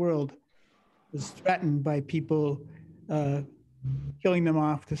in this world was threatened by people killing them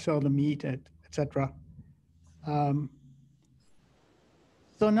off to sell the meat, etc.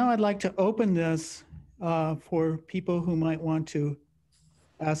 So now I'd like to open this for people who might want to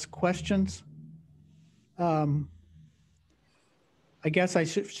ask questions. I guess I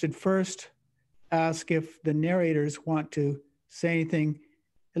should first ask if the narrators want to say anything.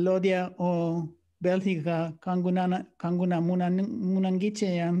 Elodia o Belgica kanguna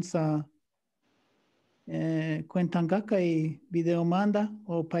munangiche yan sa kwentangaka y video manda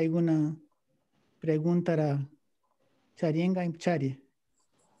o paiguna preguntara charienga chari.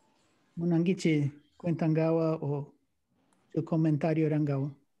 Munangiche cuentangawa o su comentario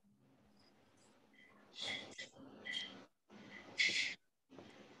rangawa.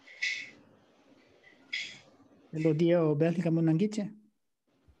 Elodia o Belgica munangiche.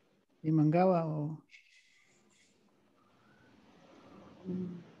 Y mangawa o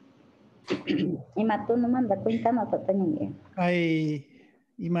Imatuno manda cuintano tatañingue. kai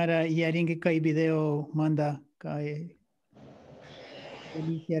imara yaringe kai video manda kai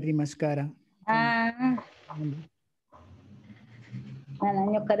Felicia Rimascara. Ah, ana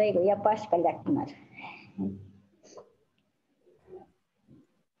ñuka rayku yapashka llakimara.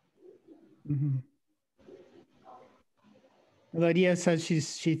 Lydia says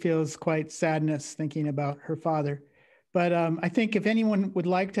she feels quite sadness thinking about her father. But I think if anyone would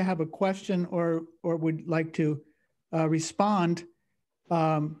like to have a question or would like to respond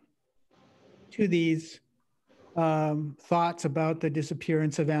to these thoughts about the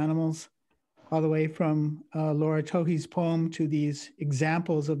disappearance of animals, all the way from Laura Tohi's poem to these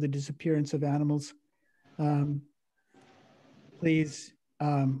examples of the disappearance of animals, please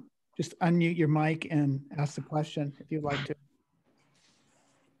just unmute your mic and ask the question if you'd like to,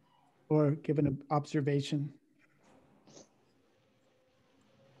 or give an observation.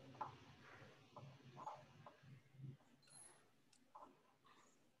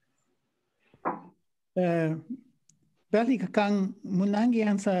 Beli kang munangi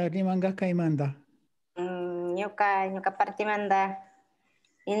ansa rimanga kaimanda. Ñuka partimanda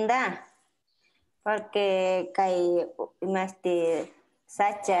inda porque kay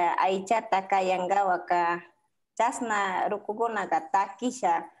sacha aychata kayangawa ka chasna rukukuna ka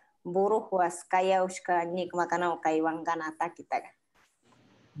takisha burujuas kayaushka nikmakanaw kay wangana takitaga.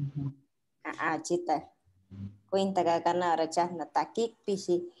 Chita cuintaga kanara chasna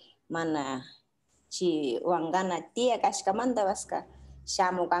takikpishi mana chi wangana tia kashkamanta waska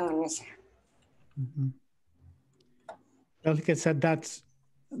shamukan nisha. Like I said, that's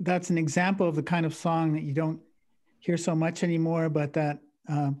an example of the kind of song that you don't hear so much anymore, but that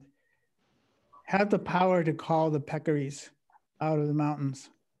have the power to call the peccaries out of the mountains.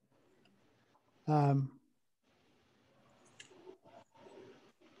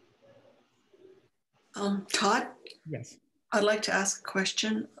 Todd? Yes. I'd like to ask a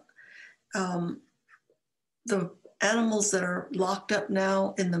question. The animals that are locked up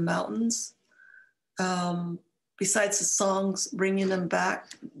now in the mountains, besides the songs bringing them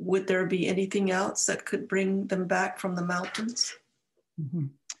back, would there be anything else that could bring them back from the mountains?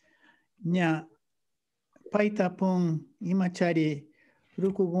 Nya paita pong imachari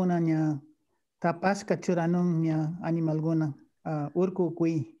rukuguna nya tapas kachuranong nya animal guna urku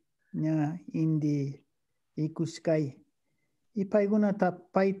kui nya indi ikuskai ipaiguna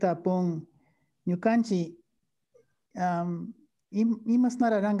paita pong nyukanchi imas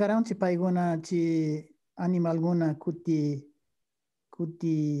nararangaran si paiguna chi animal guna kuti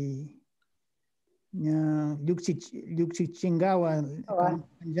yuksi chingawa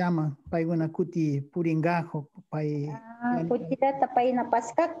llama paiguna kuti puringajo pai Kutita pay na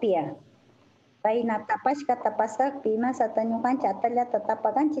paskakpia. Pay na tapaska tapaskakpi masa tanyukanchi atalla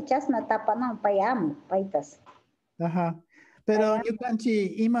tatapakanchi chasna tapanan payam paitas. Ajá. Pero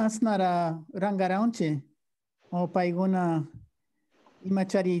yukanchi imas nara rangaraunchi o paiguna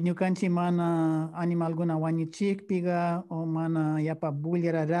imachari nyukanchi mana animal guna wanyuchikpiga o mana yapa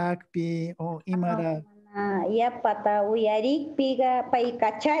bullerarakpi o imara Yapa ta uyarikpiga pay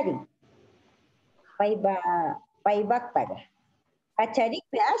kachari. Pay baktaga.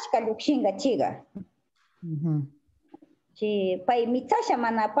 Kacharikpi ashka lukshinga chiga. Chi pay mitasha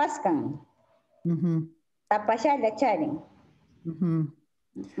mana paskan. Tapashalla charin.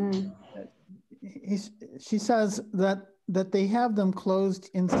 She says that they have them closed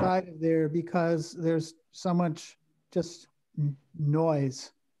inside of there because there's so much just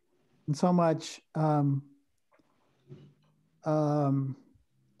noise and so much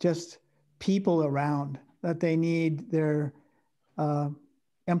just people around that they need their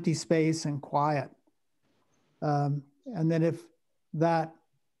empty space and quiet. And then if that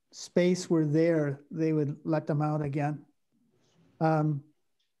space were there, they would let them out again. Don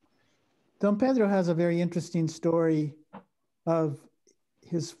Pedro has a very interesting story of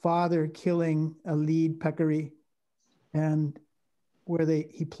his father killing a lead peccary, and where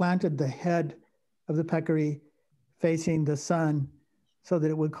he planted the head of the peccary facing the sun so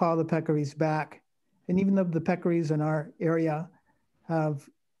that it would call the peccaries back. And even though the peccaries in our area have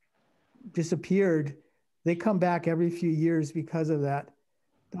disappeared, they come back every few years because of that.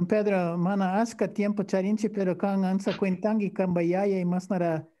 Don Pedro, mana aska tiempo charinchi, pero kan ansa kuentangi kan bayaya y mas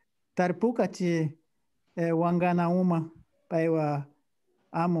nara tarpukachi wangana uma paiwa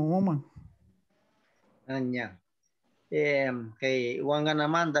amo uma. Anya. Kay wangana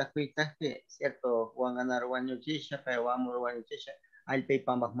manda kuita que cierto wangana ruanyo chisha pa wamur ruanyo chisha alpay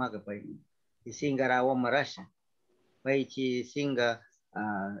pamakmaga pay isingara wa marasha pay chi singa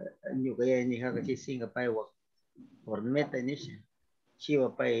nyugaya ni haga chi singa pay wa kormeta nisha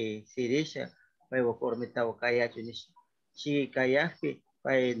chiwa pay sirisha pay wa kormeta wa kayacho nisha chi kayafi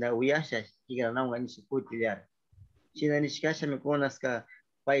pay na uyasha kiga na ngani si putiar china nishkasha me konaska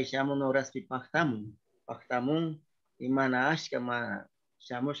pay shamuno raspi pahtamun imana ashka ma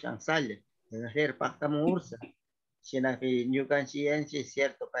shamush ansale en hacer pactamo ursa sina que nyukan chienchi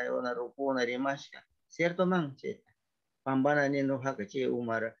cierto pa una rupuna rimashka cierto man che pambana ni no haka che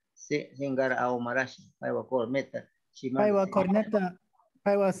umara singara a umarashi pa wa corneta Paiwa corneta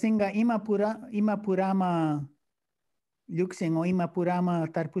paiwa singa ima purama yuxen o ima purama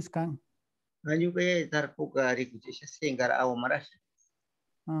tarpuskan. anyu ke tarpuka rikuchi singara a umarashi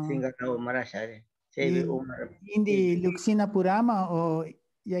singara a umarashi Sebe umar. Indi Luxina Purama o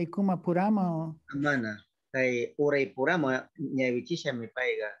Yaikuma Purama o Mana kay uray purama nyawichisha mi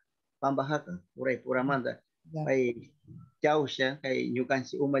paiga pambahaka uray puramanda pay chausha kay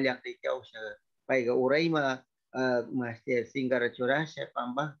nyukansi umalyak kay chausha paiga uray master singara churasha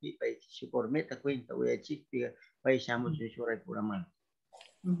pambahpi pay supormeta cuenta uya chikpi pay shamus uray puramanda.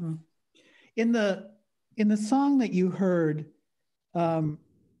 In the song that you heard,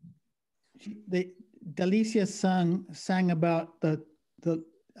 Delicia sang about the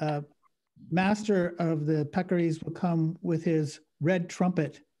master of the peccaries will come with his red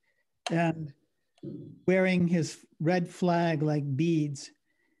trumpet and wearing his red flag like beads.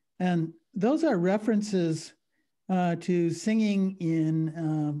 And those are references to singing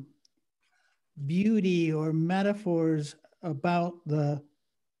in beauty or metaphors about the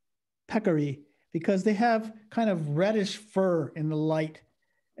peccary, because they have kind of reddish fur in the light,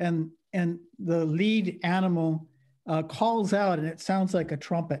 and the lead animal calls out and it sounds like a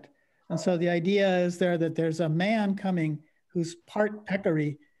trumpet. And so the idea is that there's a man coming who's part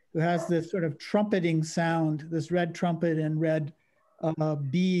peccary, who has this sort of trumpeting sound, this red trumpet and red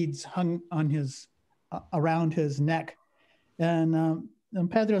beads hung on his around his neck. And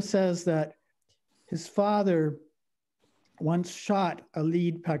Pedro says that his father once shot a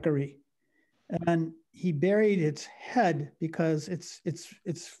lead peccary, and he buried its head because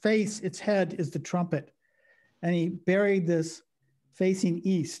its head is the trumpet. And he buried this facing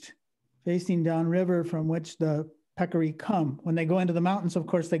east, facing downriver from which the peccary come. When they go into the mountains, of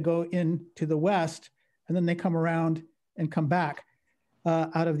course, they go into the west, and then they come around and come back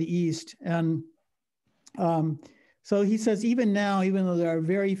out of the east. And so he says, even now, even though there are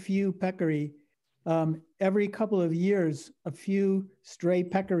very few peccary, every couple of years, a few stray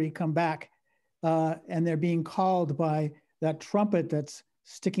peccary come back, and they're being called by that trumpet that's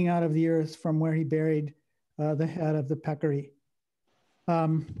sticking out of the earth from where he buried the head of the peccary.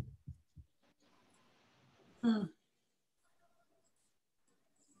 Would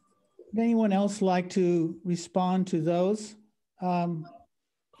anyone else like to respond to those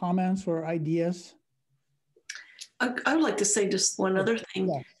comments or ideas? I would like to say just one other thing.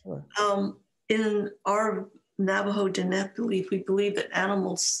 Yeah, sure. In our Navajo Diné belief, we believe that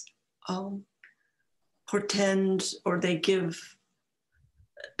animals portend, or they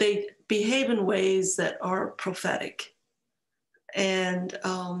behave in ways that are prophetic. And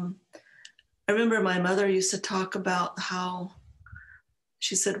I remember my mother used to talk about how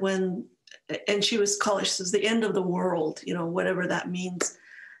she said she says the end of the world, whatever that means.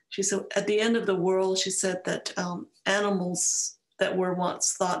 She said at the end of the world, she said that animals that were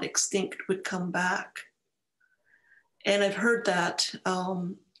once thought extinct would come back. And I've heard that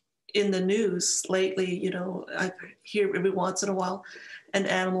in the news lately. I hear every once in a while an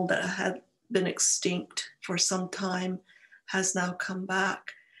animal that had been extinct for some time has now come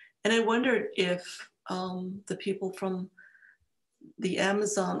back. And I wondered if the people from the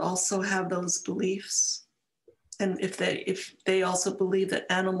Amazon also have those beliefs, and if they also believe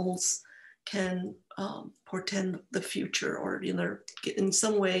that animals can portend the future, or in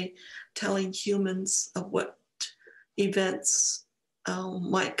some way telling humans of what events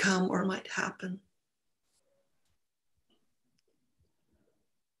might come or might happen.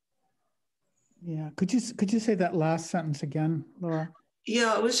 Yeah, could you say that last sentence again, Laura?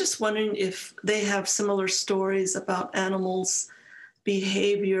 Yeah, I was just wondering if they have similar stories about animals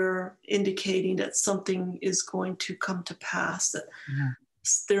behavior indicating that something is going to come to pass, that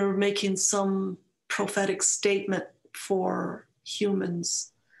they're making some prophetic statement for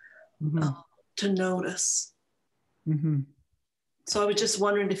humans to notice. So I was just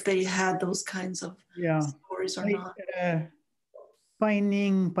wondering if they had those kinds of stories or not.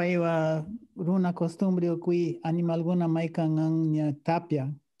 Paining paiwa runa costumbre o kui animal guna maikangang nya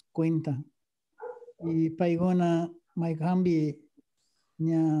tapia cuenta. Y paigona maikambi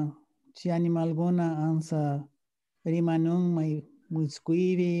nya si animal guna ansa rimanung mai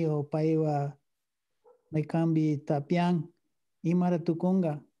muskuiri o paiwa maikambi tapiang imara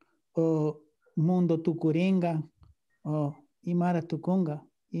tukunga o mundo tukuringa o imara tukunga.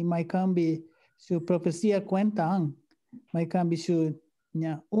 Y maikambi su profecía cuenta ang maikambi su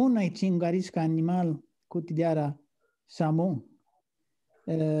nya una chingarisca animal kutidiara samu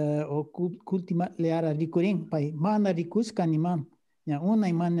o kultima leara rikuring pai mana rikuska animal nya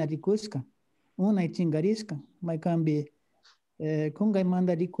una mana rikuska una chingarisca maikambi kungai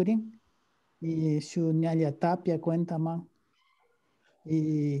manda rikuring y su nyalia tapia cuenta ma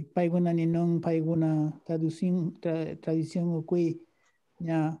y paiguna ninong paiguna tradición ukui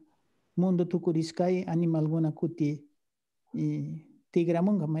nya mundo tukuriskai animal guna kuti y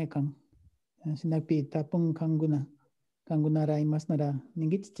tigramunga maikan sinapi tapung kanguna rai masnara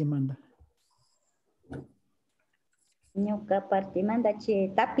ningit chimanda ñuka partimanta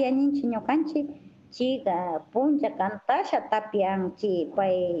chi tapia ninchi ñukanchi chiga puncha kantasha tapianchi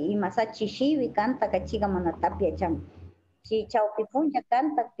pay imasachi shiwi kanta chiga mana tapia chan chi chawpi puncha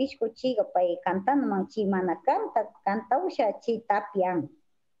kanta pishku chiga pay kantana man chi mana kanta kantausha chi tapian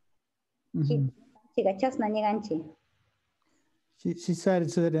chiga chasna ñiganchi. She said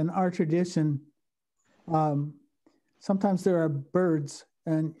that in our tradition, sometimes there are birds,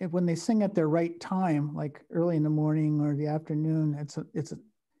 and when they sing at their right time, like early in the morning or the afternoon,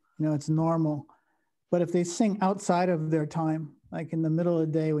 it's normal. But if they sing outside of their time, like in the middle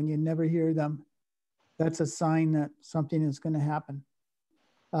of the day when you never hear them, that's a sign that something is going to happen.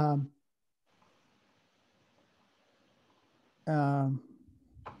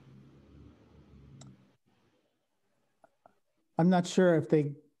 I'm not sure if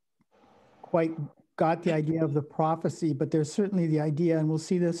they quite got the idea of the prophecy, but there's certainly the idea, and we'll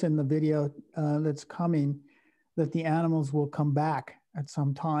see this in the video that's coming, that the animals will come back at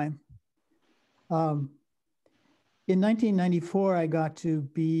some time. In 1994, I got to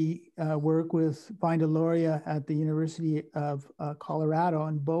work with Vine Deloria at the University of Colorado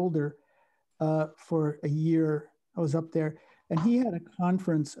in Boulder for a year. I was up there, and he had a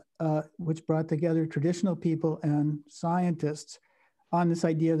conference which brought together traditional people and scientists on this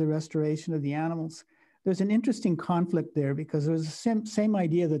idea of the restoration of the animals. There's an interesting conflict there because there was the same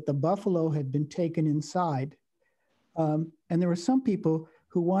idea that the buffalo had been taken inside. And there were some people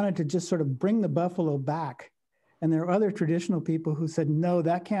who wanted to just sort of bring the buffalo back. And there are other traditional people who said, no,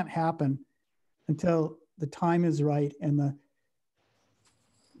 that can't happen until the time is right and the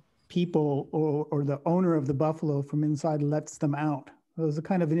people or the owner of the buffalo from inside lets them out. It was a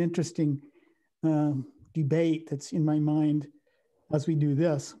kind of an interesting debate that's in my mind as we do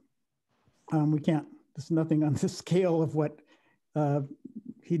this. We can't, there's nothing on the scale of what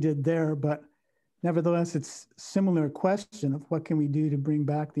he did there, but nevertheless, it's a similar question of what can we do to bring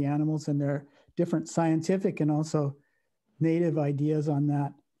back the animals, and there are different scientific and also native ideas on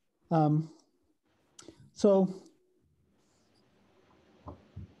that. So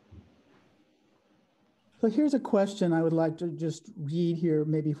here's a question I would like to just read here,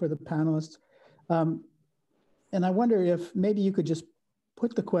 maybe for the panelists. And I wonder if maybe you could just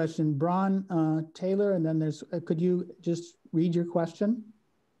put the question, Bron Taylor, and then there's, could you just read your question?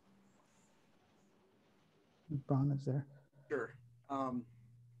 Bron is there. Sure.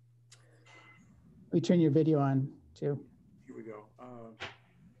 We turn your video on too. Here we go.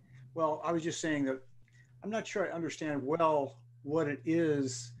 Well, I was just saying that I'm not sure I understand well what it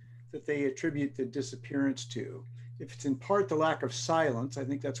is that they attribute the disappearance to. If it's in part the lack of silence, I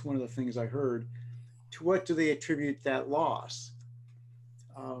think that's one of the things I heard. To what do they attribute that loss?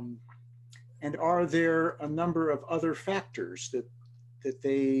 And are there a number of other factors that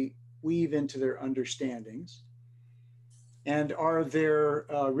they weave into their understandings? And are there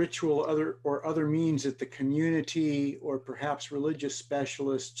ritual other means that the community or perhaps religious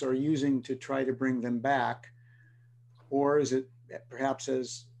specialists are using to try to bring them back? Or is it perhaps,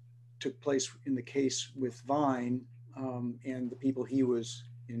 as took place in the case with Vine and the people he was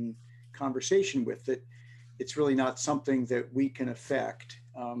in conversation with, that it's really not something that we can affect.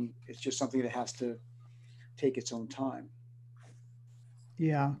 It's just something that has to take its own time.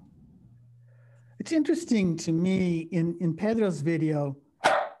 Yeah. It's interesting to me in Pedro's video,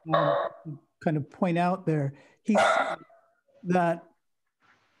 kind of point out there, he said that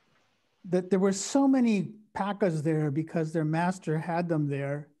there were so many pacas there because their master had them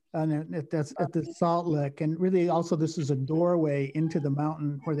there and at the salt lick. And really also this is a doorway into the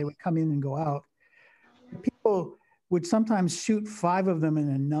mountain where they would come in and go out. People would sometimes shoot 5 of them in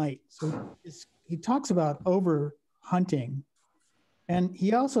a night. So he talks about over hunting. And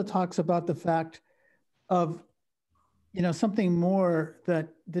he also talks about the fact of, you know, something more that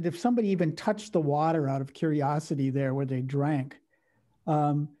if somebody even touched the water out of curiosity there where they drank,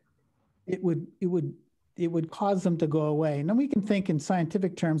 it would cause them to go away. And then we can think in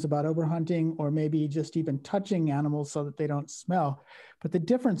scientific terms about overhunting or maybe just even touching animals so that they don't smell. But the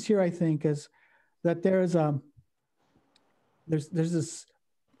difference here, I think, is that there's this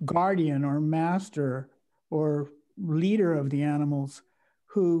guardian or master or leader of the animals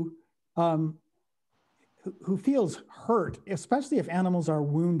who feels hurt, especially if animals are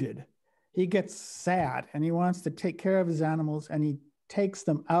wounded. He gets sad and he wants to take care of his animals and he takes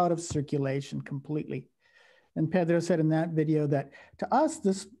them out of circulation completely. And Pedro said in that video that to us,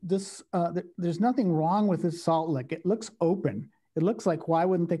 there's nothing wrong with this salt lick. It looks open. It looks like, why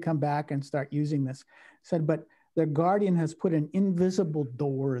wouldn't they come back and start using this? Said, but their guardian has put an invisible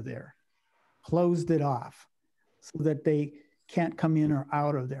door there, closed it off so that they can't come in or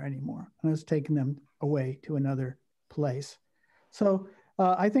out of there anymore. And it's taken them away to another place. So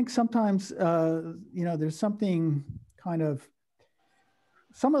I think sometimes, you know, there's something kind of,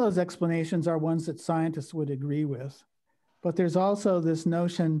 some of those explanations are ones that scientists would agree with, but there's also this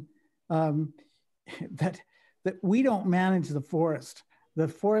notion that we don't manage the forest. The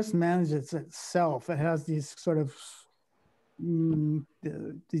forest manages itself. It has these sort of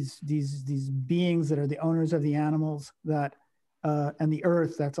these beings that are the owners of the animals that and the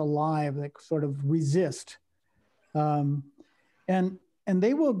earth that's alive that sort of resist, and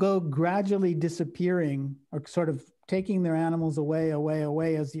they will go gradually disappearing or sort of taking their animals away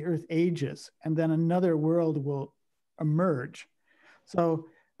as the earth ages, and then another world will emerge. So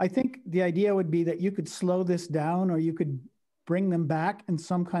I think the idea would be that you could slow this down or you could bring them back in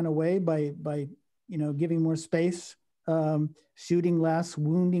some kind of way by you know, giving more space, shooting less,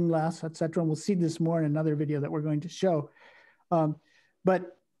 wounding less, etc. And we'll see this more in another video that we're going to show.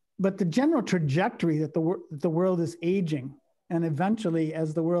 But the general trajectory that the world is aging, and eventually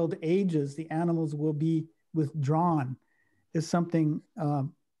as the world ages, the animals will be withdrawn, is something,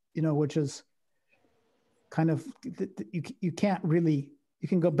 you know, which is kind of, you can't really, you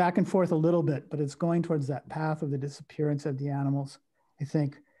can go back and forth a little bit, but it's going towards that path of the disappearance of the animals, I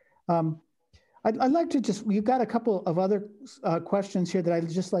think. I'd like to just, we've got a couple of other questions here that I'd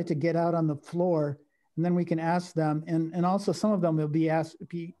just like to get out on the floor, and then we can ask them. And also some of them will be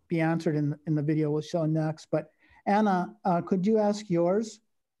answered in the video we'll show next. But Anna, could you ask yours?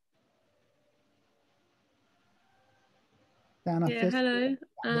 Anna, yeah, hello.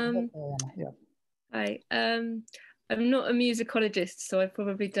 Yeah. Hi. I'm not a musicologist, so I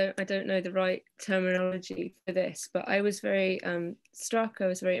don't know the right terminology for this, but I was very struck, I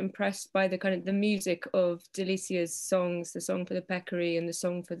was very impressed by the kind of the music of Delicia's songs, the song for the peccary and the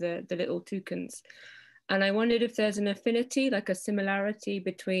song for the little toucans. And I wondered if there's an affinity, like a similarity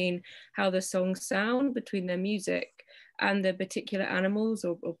between how the songs sound, between their music and the particular animals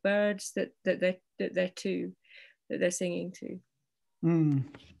or birds that they're singing to.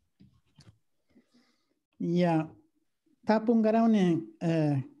 Yeah. Tapun garaune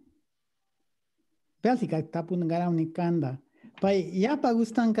Bélgica tapun garaune kanda. Pai yapa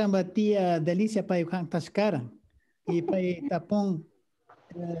gustan kamba tia Delicia pai tascara. Y pai tapun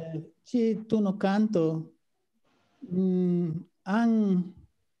chi tuno canto ang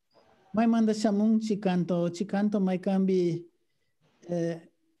mai manda shamun chi canto mai cambi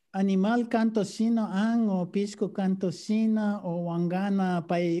animal canto sino ang o pisco canto sina o wangana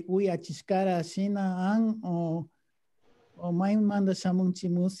pai uia chiscara sina ang o mai manda shamunchi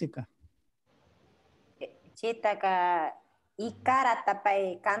música. Chita ka ikara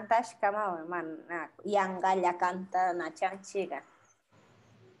tapai cantas kama man yang galla canta na chanchiga.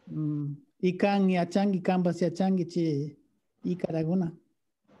 Ikan yachangi kambas yachangi chi ikaraguna.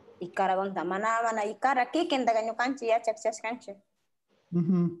 Ikaragunta mana ikara kikin daga nyukanchi yachak kanchi.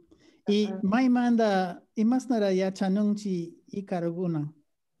 Y mai manda imasnara yachanungchi ikaraguna.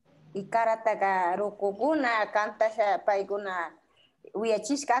 Ikarataga rukuguna kantasha paiguna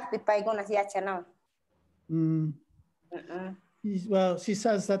uyachishka paiguna yachana. Well, she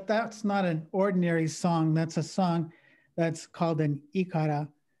says that that's not an ordinary song. That's a song that's called an ikara,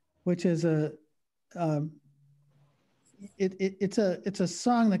 which is it's a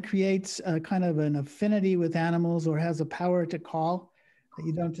song that creates a kind of an affinity with animals or has a power to call that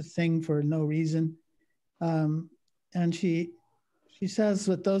you don't just sing for no reason. And she says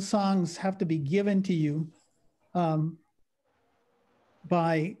that those songs have to be given to you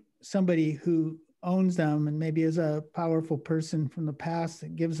by somebody who owns them and maybe is a powerful person from the past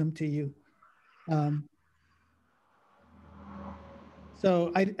that gives them to you.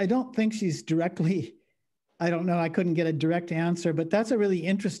 So I don't think she's directly, I don't know, I couldn't get a direct answer, but that's a really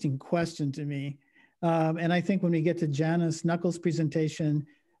interesting question to me. And I think when we get to Janice Knuckles' presentation,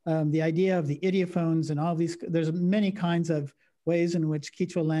 the idea of the idiophones and all these, there's many kinds of ways in which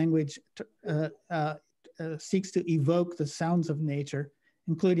Quechua language seeks to evoke the sounds of nature,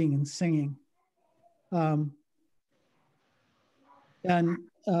 including in singing.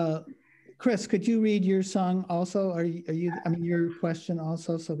 Chris, could you read your song also? Are you, I mean, your question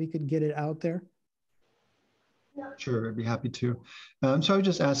also, so we could get it out there? Sure, I'd be happy to. So I was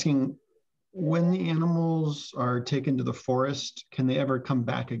just asking, when the animals are taken to the forest, can they ever come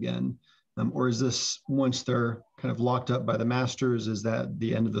back again? Or is this, once they're kind of locked up by the masters, is that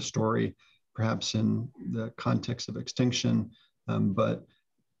the end of the story, perhaps in the context of extinction? But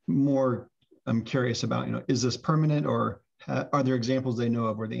more, I'm curious about, you know, is this permanent, or are there examples they know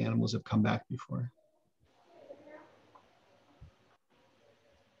of where the animals have come back before?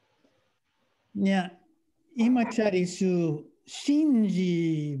 Yeah, imachari su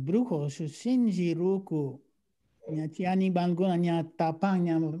shinji brujo su shinji ruku. Nya tiani banguna nya tapang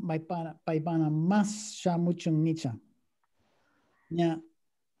nya paipana mas shamuchung nicha. Nya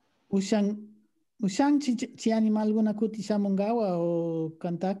usang tiani malguna kuti shamungawa o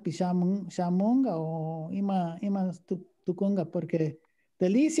kantak pi shamunga o ima tukunga porque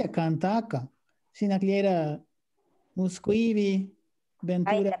delicia cantaka sinakliera muskuivi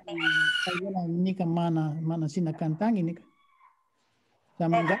ventura alguna nika mana sina cantangi nika.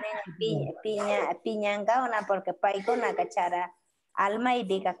 Piña una porque paikuna kachara alma y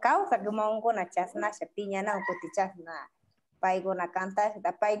diga causa que monguna chasna se piña na kuti chasna paikuna canta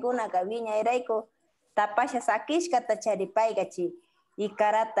ta paikuna kaviña iraiko tapasha sakish kata chari paikachi y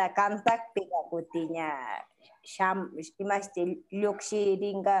karata kantak piga kutinya sham estimasti lyoksi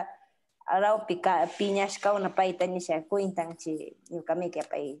ringa arau pika piñashka una paita nisha kuintanchi yukamike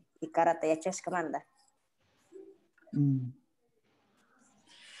pai y karata yachashka manda.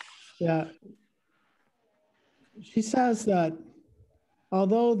 Yeah, she says that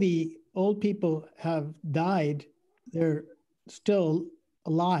although the old people have died, they're still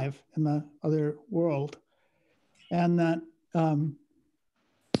alive in the other world, and that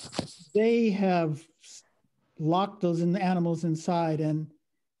they have locked those animals inside, and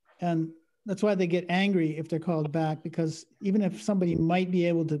that's why they get angry if they're called back, because even if somebody might be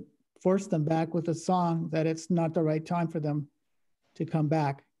able to force them back with a song, that it's not the right time for them to come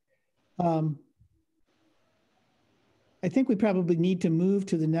back. I think we probably need to move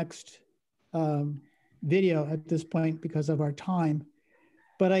to the next video at this point because of our time.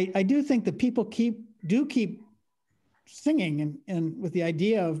 But I do think that people keep singing and with the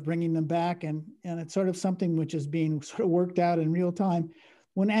idea of bringing them back, and it's sort of something which is being sort of worked out in real time.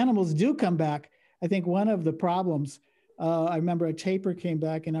 When animals do come back, I think one of the problems, I remember a tapir came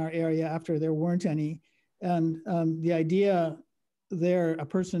back in our area after there weren't any, and the idea there, a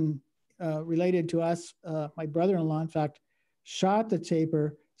person related to us, my brother-in-law, in fact, shot the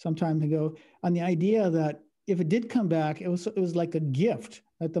tapir some time ago on the idea that if it did come back, it was like a gift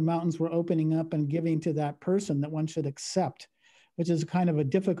that the mountains were opening up and giving to that person that one should accept, which is kind of a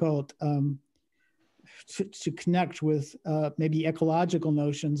difficult to connect with maybe ecological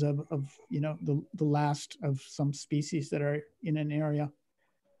notions of you know the last of some species that are in an area.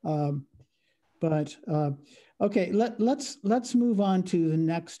 Okay, let's move on to the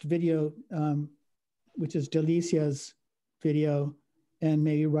next video, which is Delicia's video, and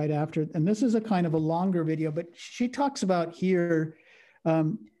maybe right after. And this is a kind of a longer video, but she talks about here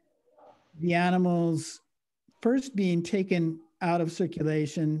the animals first being taken out of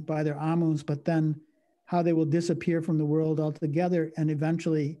circulation by their amus, but then how they will disappear from the world altogether, and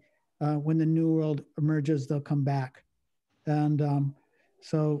eventually when the new world emerges, they'll come back. And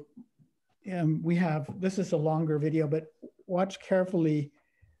so we have, this is a longer video, but watch carefully.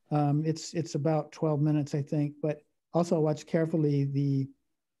 It's about 12 minutes, I think, but also watch carefully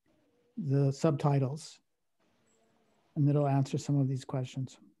the subtitles, and it'll answer some of these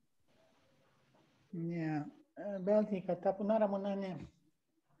questions. Yeah, Beltika tapunara munane.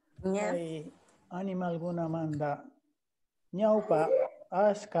 Yeah. Animal guna manda nyaupa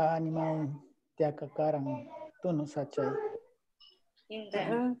aska animal tiaka karang tunu sacai.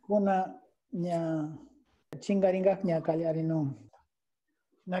 Kuna nya Chingaringaknya kalyarinum.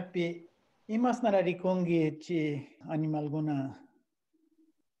 Nakpi imas nararikungi chi animal guna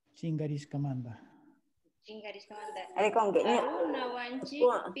chingaris kamanda. Chingaris kamanda. Arikongi. Aruna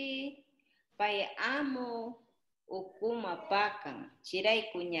wanchipi pay amo ukuma pakan.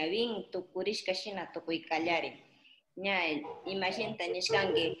 Chiray kuñawin tukurishka shina tukuy kallarin. Nya imaginta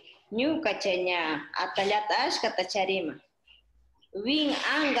nishkangi ñuka chaña atallata ashkata charima. Win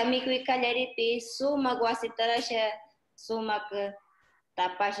anga mikuy kallaripi sumak wasitarasha sumak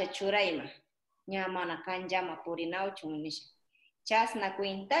tapasha churayma. Nya mana kanjama purinawchun nisha. Chasna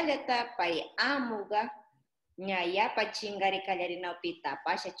kuintallata pay amuga nya yapa chingari kallarinawpi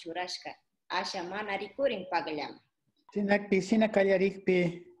tapasha churashka. Asha mana rikurin pagllama. Sinakpi sina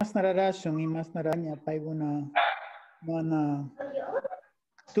kallarikpi mas nararashun y mas naraña payguna mana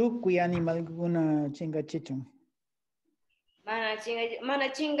tukuy animal guna chingachichun. Mana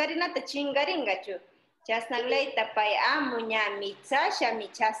chingarinata chingaringachu. Chasna glayta pay amu nya mitsasha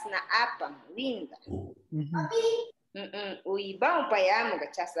michasna apan winda. Uibaw pay amuga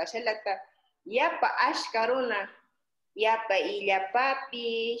chasna shalata yapa ashkaruna yapa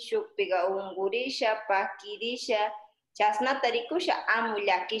illapapi shukpiga ungurisha pakirisha chasnata rikusha amu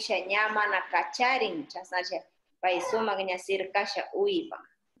llakisha nya mana kacharin chasnasha pay sumak nya sirkasha uiba.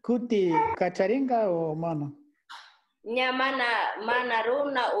 Kuti kacharinga o mana? Nya mana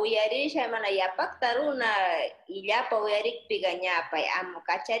runa uyarisha mana yapakta runa illapa uyarikpiga nya pay amu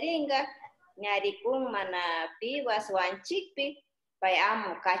kacharinga nya rikun mana piwas wanchikpi pay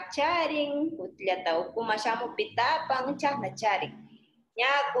amu kacharin kutlata ukuma shamu pitapang chasna charin. Nya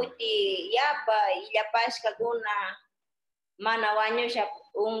kuti yapa illapashka guna mana wañusha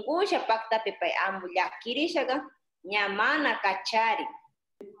ungusha paktapi pay amu llakirishaga nya mana kacharin.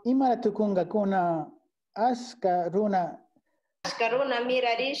 Imara tukunga kuna aska runa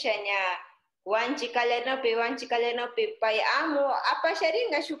mirarisha nya wanchi kalenopi pay amu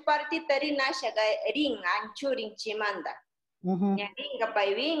apasharinga shupartita rinashaga ring anchurin chimanda. Nya ringa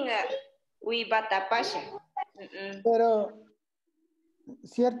pay winga uibata pasha. Pero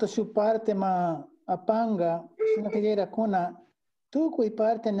cierto su parte ma apanga sino que era kuna tukuy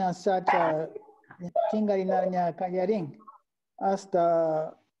parte na sacha chingarinarnya kallarin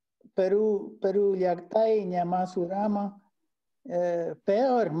hasta Perú llaqtay nya masurama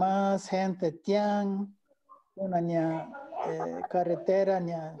peor más gente tiang una nya carretera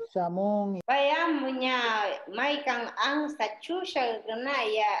nya shamun pay amu nya maikan ang sachusha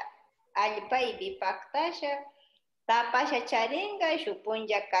gnaya alpay bipaktasha tapasha charinga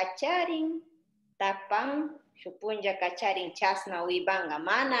shupunja kacharin tapang shupunja kacharin chasna uibanga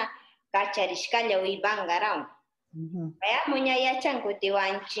mana kacharishkalla uibanga raun. Pay amu nya yachan kuti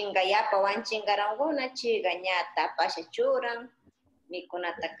wanchinga yapa wanchinga raunguna chiga nya tapasha churan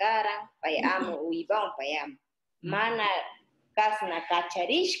mikunata karan pay amu uibang pay amu. Mana kasna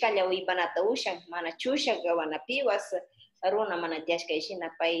kacharishkalla uibanata ushan mana chusha gawana piwas runa mana tiashka ishina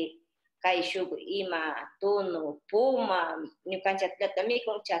pay kay shuk ima tunu puma ñukanchatlata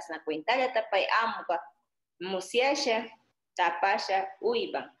mikun chasna cuentallata pay amuga musyasha tapasha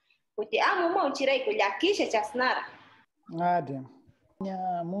uiban kuti amu mo chirayku llakisha chasnara. Ade.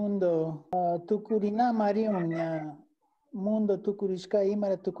 Nya mundo tukurina marium nya mundo tukurishka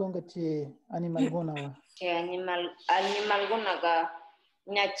imara tukunga chi animal guna wa. Chi animal guna ga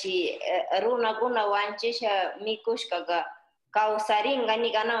nya chi runa guna wanchisha mikushka ga kausaringa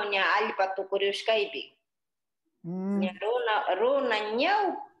ni ganao nya alpa tukurishka ibi. Nya runa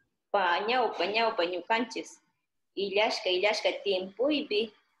nyaupa ñukanchis illashka tiempo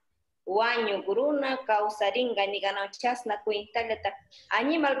ibi wañu gruna kausaringa ni ganao chasna cuentallata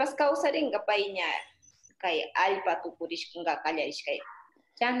animal bas kausaringa pay nya kay alpa tukurishka kallarishka ibi.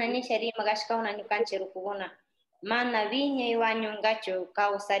 Chasna nisha rima gashkauna ñukanchis rukuguna mana viña wañungachu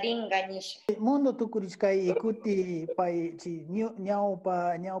kausaringa nisha. Mundo tukurishka ikuti pay chi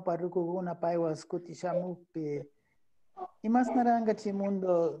ñaupa rukuguna paywas kuti shamupi. Imas naranga chi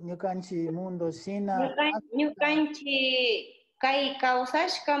mundo ñukanchi mundo sina. Ñukanchi kay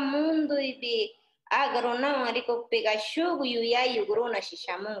kausashka mundo ibi agronawan rikukpiga shuk yuyayu gruna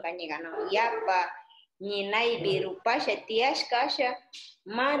shishamunga ñiganaw yapa ñinaybi rupasha tiyashka asha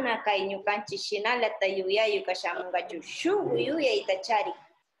mana kay ñukanchi shinalata yuyayu kashamungachu shuk yuyayta chari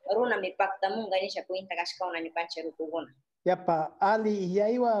runa mi paktamunga nisha kuinta kashkauna ñukanchi rukuguna. Yapa ali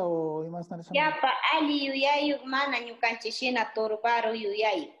yaywa o imas naranga. Yapa ali yuyayu mana ñukanchi shina torbaro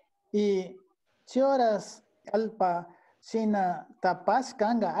yuyayu. Y ¿qué horas alpa sina tapas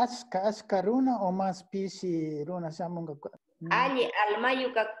kanga aska runa o más pisi runa shamunga? Ali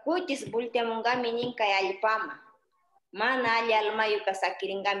almayuka kutis bultiamungami ninka alpama. Mana ali almayuka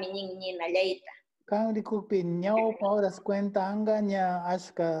sakiringami nin nina layta. Kang rikupi nyau pauras cuenta anganya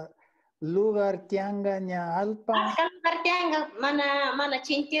aska lugar tianganya alpang. Aska lugar tianga mana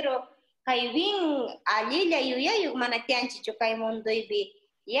cintiro kai wing alila yuyayu mana tianchi chukai mundo ibi.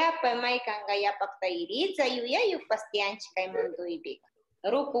 Ya pa mai kanga ya pakta iriza yuyayu pas tianchi kai mundo ibi.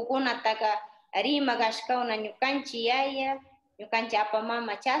 Ruku kuna taka rima gashkauna nyukanchi yaya, nyukanchi apa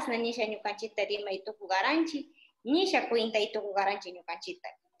mama chasna nisha nyukanchita rima itu kugaranchi, nisha kuinta itu kugaranchi nyukanchita.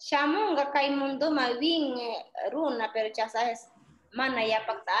 Shamunga kai mundo ma wing runa pero chasas mana ya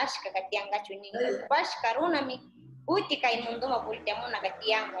pakta ashka katianga chuninga pashka runa mi uti kai mundo ma pultemuna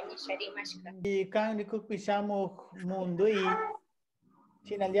katianga nisha rima shka. Y kang rikupi shamu mundo y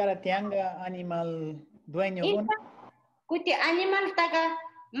sinaliara tianga animal dueño guna. Kuti animal taga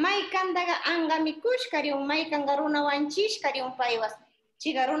mai kandaga anga mikush kari mai kangaruna wanchish kari paiwas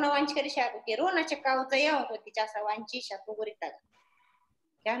chigaruna wanchish kari sha kuti runa chakau tayo kuti chasa wanchisha kuguritaga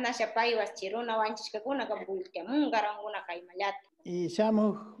jana sha paiwas chiruna wanchish kaguna kabulke mungaranguna kai malat Y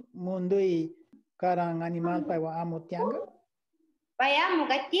shamu mundo y karang animal paiwa amo tianga. Payamu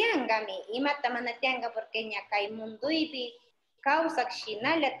gatianga mi imata mana tianga porque nya kai mundo ibi causa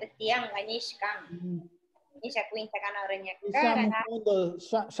xinala tianga nishkan. Nisha kuinta kana orenya kara.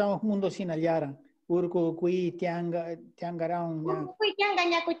 Somos mundo sinaliaran. Urko kui tiangaraun. Urko kui tianga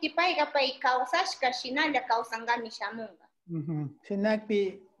nya kutipai kapai kausashka shinala kausangami shamunga.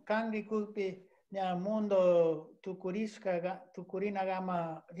 Sinakpi kangi kupi nya mundo tukurina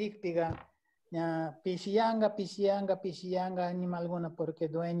gama rikpiga nya pisianga animal guna porque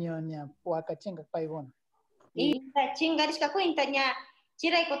dueño nya puaka chinga paigona. Ita chingarishka kuinta nya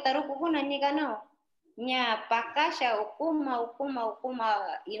chirai kotaruku guna ni gano. Nya pakasha ukuma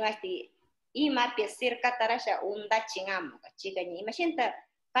imasti imapi cerca tarasha unda chingamo chica ni imagina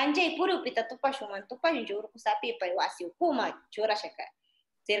kanjai puru pita tupashuman juru kusapi pai wasi ukuma churashaka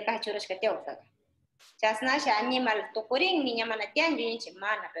cerca churashka teoka chasnasha animal tukuring ni nyamana tianju ni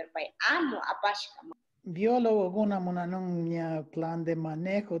chimana pero pai amo apashka biólogo guna munanong nya plan de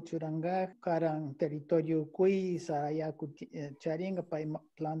manejo churanga karang territorio kui sa ya charinga pa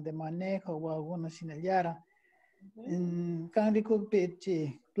plan de manejo wa guna sinaliara kan riku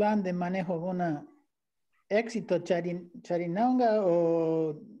pechi plan de manejo guna éxito charinanga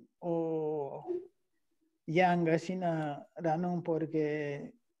o yanga sina ranong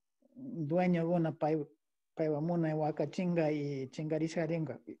porque dueño guna pa muna waka chinga y chingarisha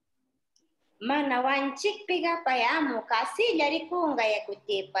ringa mana wancik piga pai amo kasi lari kunga ya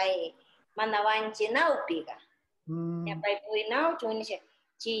kuti pai mana wanci nau piga ya pai pui nau chuni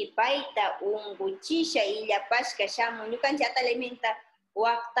chi pai ta ungu chisha ilya paska shamu nyukan chata lementa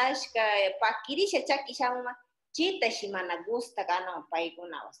waktashka pakirisha chaki shamu ma chita shi mana gusta kana pai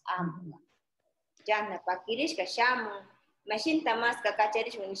kunawas amo jana pakirishka shamu mashinta maska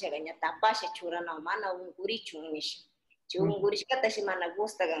kacharish unisha ganya tapasha churana mana unguri chunisha chungurishka tashi mana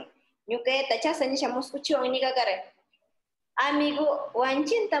gusta gan nyuke ta chasa nisha muskucho ni gagare amigo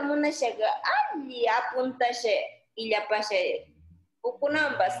wanchinta munashaga ali apunta she illa pashe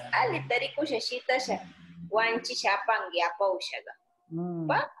ukunambas ali tarikusha shitasha wanchi shapangi apaushaga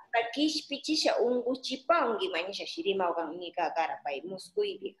pa takish pichisha unguchipangi manisha shirima ugang ni gagara pai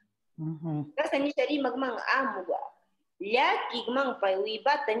muskuibi kasa nisha rima gmang amuga laki gmang pai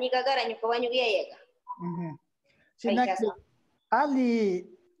wibata ni gagara nyukawanyu yayaga sinaki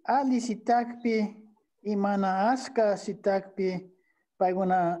ali sitakpi imana aska sitakpi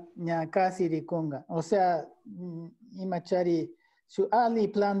paiguna nya casi rikunga. O sea, imachari su ali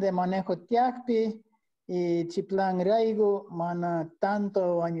plan de manejo tiakpi y chi plan raigo mana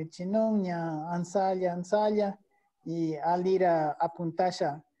tanto añuchinong nya ansaya y alira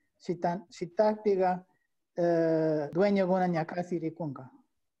apuntasha sitakpiga dueño guna nya casi rikunga.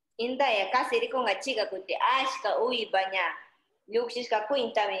 Inda ya casi rikunga chiga kuti ashka ui banya Luxisca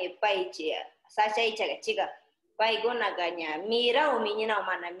cuintame paichi, sacha ichaga chiga, pai gona ganya, mira o menina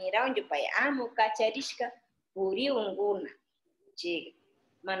mana, mira onde pai amo cacharishka, puri unguna, chiga,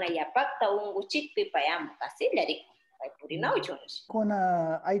 mana ya pacta ungu chikpi pai amo, casilari, pai puri na uchunis.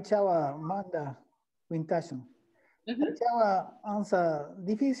 Kuna aichawa manda quintasun. Aichawa ansa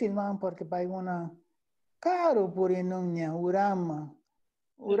difícil man porque pai gona caro puri nungnya urama.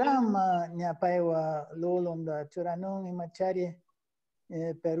 Urama nya paiwa lolonda churanong imachari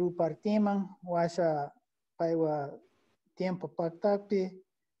Peru partiman washa paiwa tiempo pactapi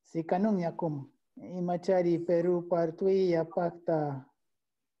si kanong yakum imachari Peru partui ya pacta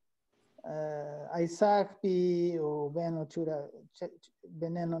Aisakpi o veneno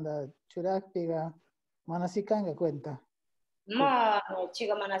da churakpiga manasikanga cuenta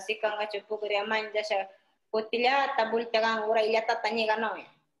Chiga manasikanga chupugri amanja sha Kutila tabultagang ura ilata taniga no.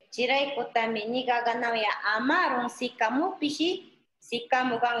 Chiray kutami niga ganawya amaron sikamu pishi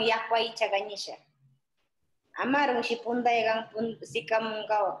sikamu gang yakwa ichaganisha. Amaron si punday gang sikamu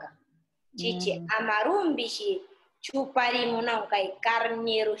gawaka. Chichi amarum bishi chupari munang kay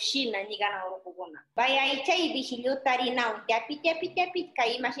carnero shina niga na urukuguna. Baya ichay bishi lyutari na tapi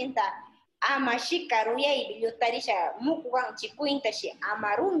kay masinta ama shikaru yay lyutari siya mukugang chikuinta si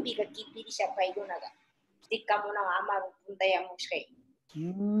amarum biga kipiri siya paygunaga. Sikamu na amarum punday amuskay.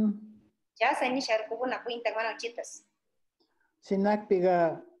 Jasa ni shar kubuna kuinta mana chitas. Sinak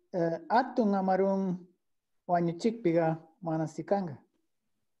piga atung amarung wanyuchik piga mana sikanga.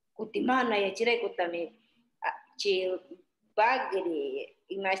 Kutimana ya chiray kutami chi bagri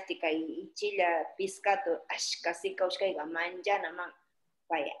imastika ichila piscato ashka sika uskaiga manjana man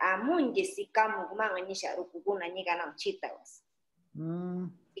pai amun je sikamu manga ni sharu kubuna ni kana chitawas.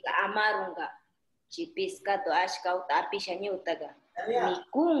 Ika amarunga chi piscato ashka uta apisha ni utaga.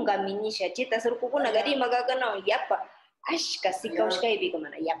 Mikunga minisha chita surukukuna gari magagana yapa ashka sika uskai biga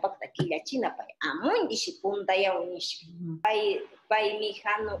mana yapak takila china pai amun dishi punta ya unish pai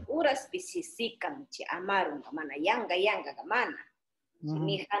mihano uras bisisika chi amarunga mana yanga ga mana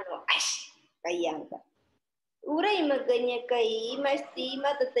mihano ash kayanga urai maganya kai masti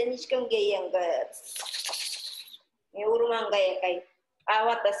mata tanishkan gayanga urumanga ya kai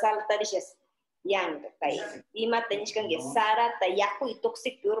awata salta dishas yang kai ima tenishkan ge sarata yaku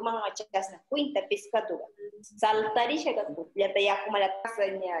toxic urmang macas na kuinta pescado saltari shaga yata yaku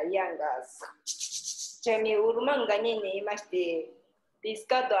malatasanya yang chami urmang ganene imaste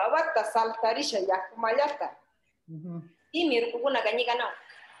pescado awata saltari shaga yaku malata imir kuguna ganyi kana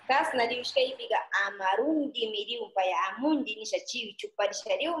kas na diushkai biga amarundi miri upaya amundi ni shachi chupari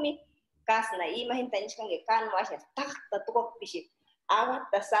shariumi kas na ima hintanishkan ge kan washa tak tatukok pishi awat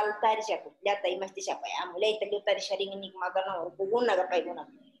saltari siapa jata imas di siapa ya mulai terlutar sharing ini magana rukuguna gapai guna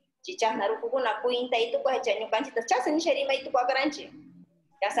cicah na rukuguna ku inta itu ku haja nyukan cita casa ni sharing itu ku agaranci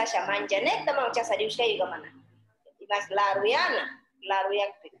jasa shamanja nek tamang casa diuskai juga mana imas laru ya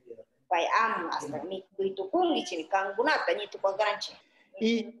pai am asal mitu itu kungi cini kang guna tanya itu ku agaranci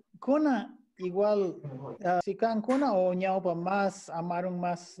y kuna igual si kan kuna o nyau pa mas amarung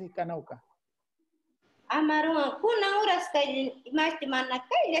mas si kanauka amarung kunang uras kay imasti mana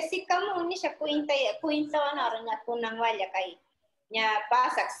kay si kamu ni siya kuinta wana orangnya kunang wala kay nya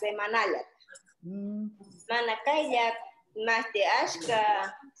pasak semanal mana kay ya imasti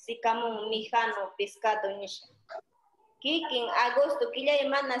ashka si kamu mihano pescado ni siya kiking agosto kilay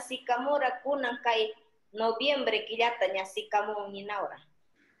mana si kamura kunang kay nobyembre kilyata nya si kamu ni naura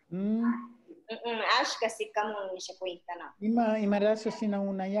ashka si kamu ni siya kuinta na ima raso sina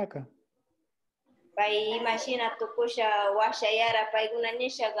unayaka pai imagina tukusha washa yara pai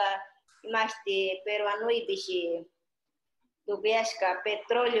gunanisha ga imasti peruanui bishi tubiashka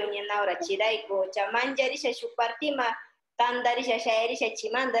petróleo ni naura chiraiko chamanjarisha shupartima tandarisha shayarisha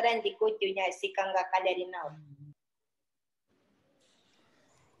chimandaran dikutyu nya sikanga kaleri naura.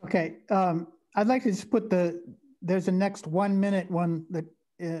 Okay, I'd like to just put there's a next 1 minute one that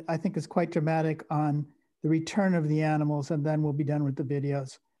I think is quite dramatic on the return of the animals, and then we'll be done with the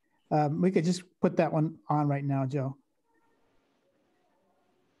videos. We could just put that one on right now, Joe.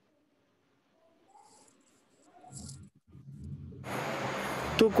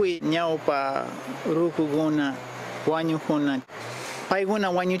 Tukui nyau pa ruku guna wanyu guna pai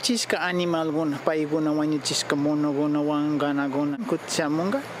guna wanyu chiska animal guna pai guna wanyu chiska mono guna wangana guna kutsa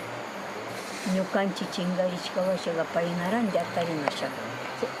munga nyukanchi chingari chikawa shaga pai naran jatari nasha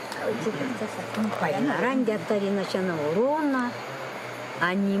pai naran jatari nasha na orona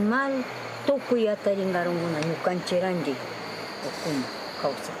animal toku ya taringarunguna nyukanchi randi okuma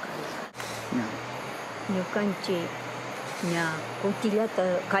kausaka nyukanchi nya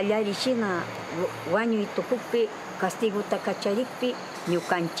kutilata kalyari shina wanyu itukupi castigo takacharikpi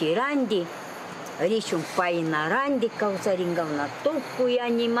nyukanchi randi rishun paina randi kausaringauna toku ya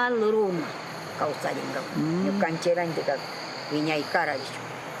animal runa kausaringauna nyukanchi randi ka vinyai kara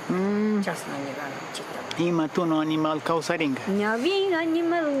rishun chasna nigana chita ima tuno animal kausaringa nya vin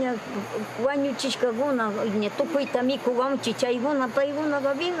animal nya wanyu chishka guna nya tokuita miku gam chichai guna pai guna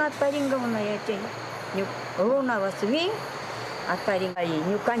ga vin ataringa una ya chay nyu runa was vin ataringa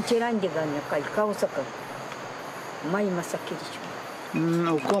nyukanchi randi ga nya kai kausaka mai masakirichu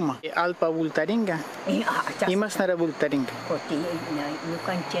ukoma alpa bultaringa imas nara bultaringa koti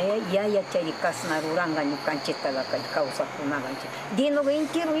nyukanchi ya chari kasna ruranga nyukanchi taga kai kausaku naganchi dino ga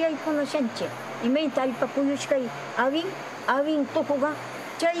intiru ya ikono shanchi imenta alpa kuyushkai avin tokuga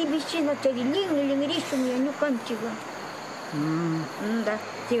chai bishina chari ling rishu ya nyukanchi ga nda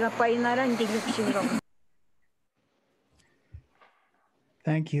tiga painaran di lukshinga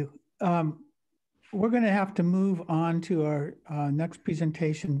Thank you. We're going to have to move on to our next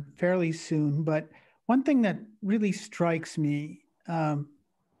presentation fairly soon, but one thing that really strikes me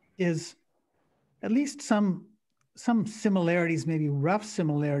is at least some similarities, maybe rough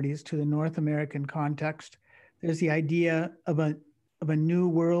similarities to the North American context. There's the idea of a new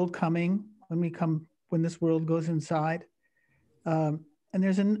world coming when this world goes inside. And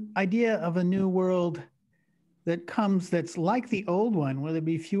there's an idea of a new world that comes that's like the old one, where there'll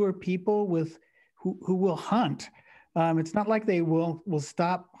be fewer people who will hunt. It's not like they will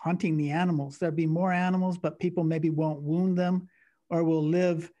stop hunting the animals. There'll be more animals, but people maybe won't wound them or will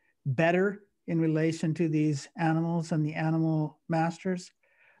live better in relation to these animals and the animal masters.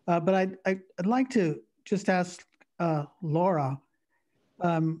 But I'd like to just ask Laura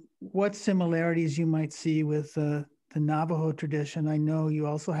what similarities you might see with the Navajo tradition. I know you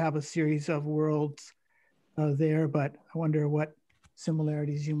also have a series of worlds there, but I wonder what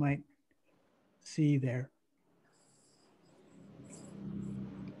similarities you might see there.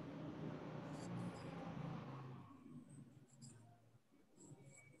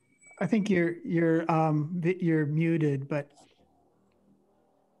 I think you're muted, but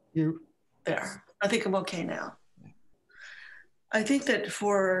you're there. I think I'm okay now. I think that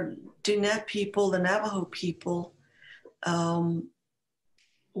for Diné people, the Navajo people,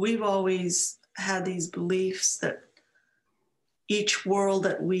 we've always had these beliefs that each world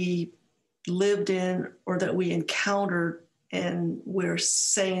that we lived in or that we encountered, and we're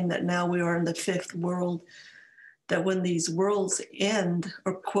saying that now we are in the fifth world, that when these worlds end,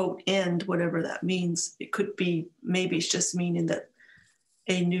 or quote end, whatever that means, it could be, maybe it's just meaning that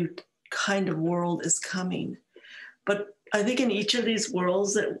a new kind of world is coming. But I think in each of these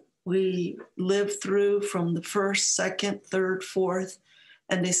worlds that we live through, from the first, second, third, fourth,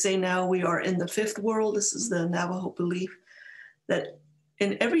 and they say now we are in the fifth world, this is the Navajo belief, that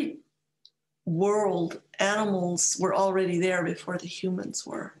in every world, animals were already there before the humans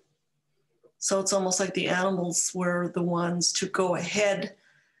were. So it's almost like the animals were the ones to go ahead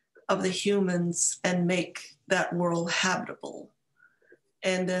of the humans and make that world habitable.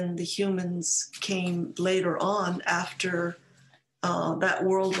 And then the humans came later on after that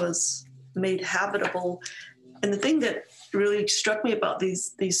world was made habitable. And the thing that really struck me about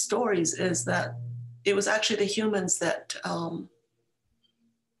these stories is that it was actually the humans that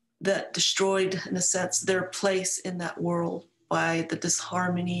that destroyed, in a sense, their place in that world by the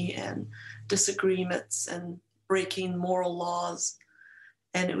disharmony and disagreements and breaking moral laws.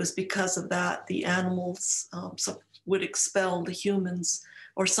 And it was because of that the animals would expel the humans,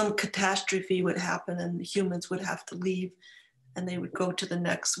 or some catastrophe would happen and the humans would have to leave and they would go to the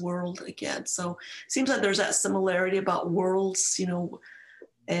next world again. So it seems like there's that similarity about worlds, you know,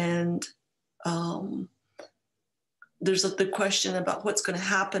 and there's the question about what's going to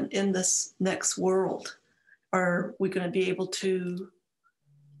happen in this next world. Are we going to be able to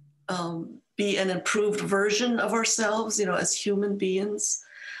be an improved version of ourselves, you know, as human beings?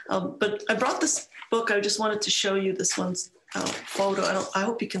 But I brought this book. I just wanted to show you this one's photo. I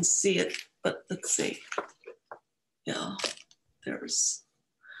hope you can see it, but let's see. Yeah,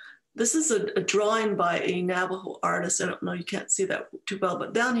 this is a drawing by a Navajo artist. I don't know, you can't see that too well,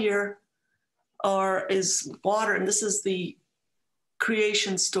 but down here is water, and this is the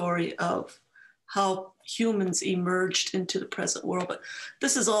creation story of how humans emerged into the present world. But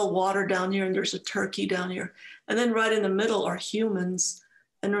this is all water down here, and there's a turkey down here. And then right in the middle are humans,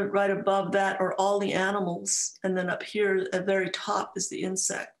 and right above that are all the animals. And then up here at the very top is the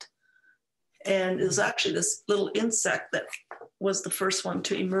insect. And it was actually this little insect that was the first one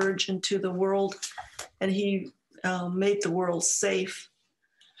to emerge into the world, and he made the world safe.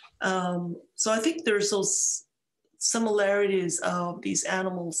 So I think there's those similarities of these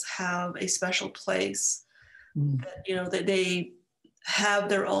animals have a special place, that, you know, that they have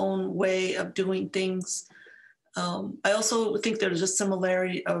their own way of doing things. I also think there's a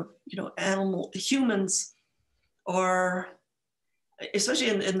similarity of, you know, humans are, especially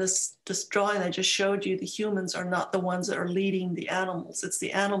in this drawing I just showed you, the humans are not the ones that are leading the animals. It's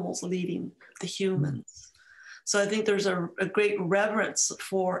the animals leading the humans. So I think there's a great reverence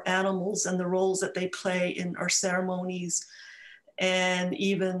for animals and the roles that they play in our ceremonies. And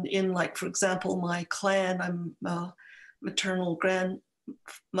even in, like, for example, my clan, I'm maternal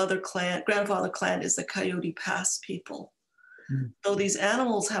grandfather clan is the Coyote Pass people. So these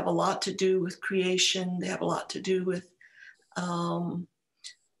animals have a lot to do with creation. They have a lot to do with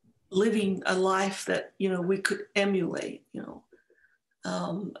living a life that, you know, we could emulate, you know.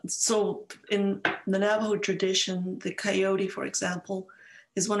 So in the Navajo tradition, the coyote, for example,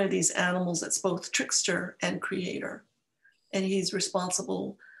 is one of these animals that's both trickster and creator. and he's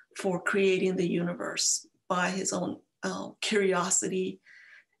responsible for creating the universe by his own curiosity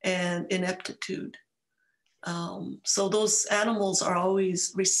and ineptitude. So those animals are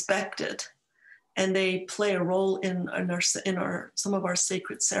always respected, and they play a role in some of our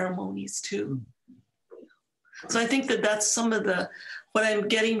sacred ceremonies too. So I think that that's some of what I'm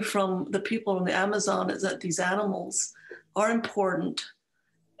getting from the people in the Amazon is that these animals are important,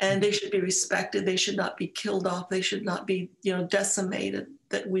 and they should be respected. They should not be killed off. They should not be, decimated.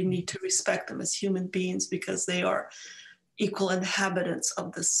 That we need to respect them as human beings because they are equal inhabitants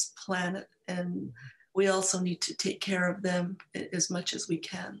of this planet, and we also need to take care of them as much as we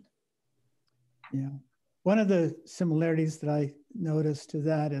can. Yeah. One of the similarities that I noticed to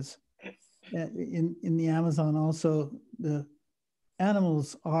that is in the Amazon also, the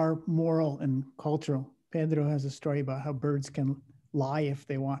animals are moral and cultural. Pedro has a story about how birds can lie if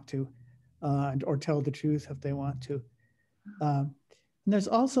they want to, or tell the truth if they want to. And there's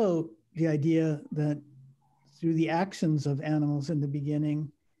also the idea that through the actions of animals in the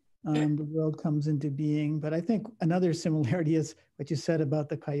beginning, the world comes into being. But I think another similarity is what you said about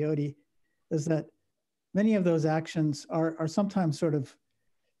the coyote, is that many of those actions are sometimes sort of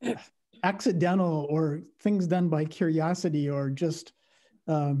accidental or things done by curiosity or just,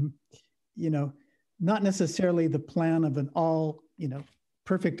 not necessarily the plan of an all,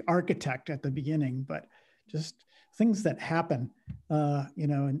 perfect architect at the beginning, but just things that happen,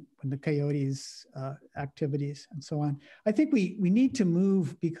 in the coyotes' activities and so on. I think we need to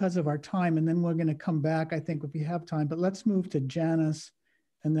move because of our time, and then we're going to come back, I think, if we have time. But let's move to Janice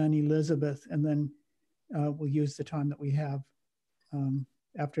and then Elizabeth, and then we'll use the time that we have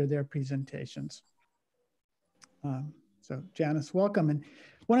after their presentations. So Janice, welcome. And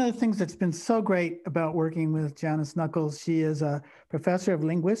one of the things that's been so great about working with Janice Knuckles, she is a professor of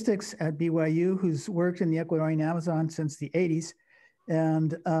linguistics at BYU who's worked in the Ecuadorian Amazon since the 80s.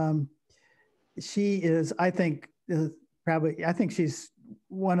 And she is, I think she's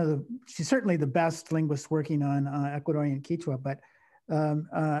she's certainly the best linguist working on Ecuadorian Quechua, but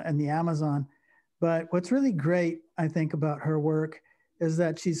and the Amazon. But what's really great, I think, about her work is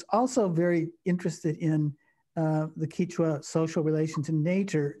that she's also very interested in the Quechua social relation to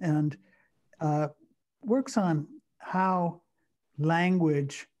nature, and works on how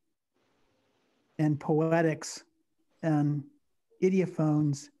language and poetics and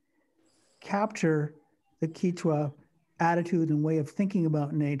idiophones capture the Quechua attitude and way of thinking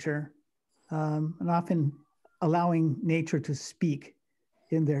about nature, and often allowing nature to speak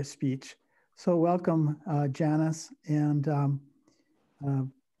in their speech. So welcome, Janice, and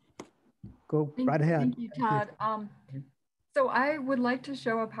go right ahead. Thank you, Todd. So I would like to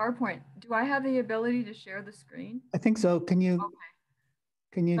show a PowerPoint. Do I have the ability to share the screen? I think so. Can you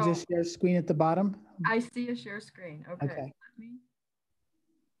So just share screen at the bottom? I see a share screen. Okay. Okay. Let me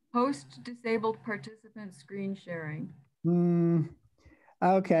host disabled participant screen sharing.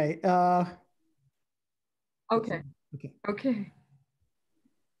 Okay. Okay. Okay. Okay.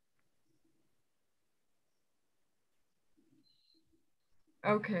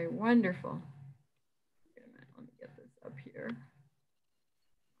 Okay, wonderful. Wait a minute, let me get this up here.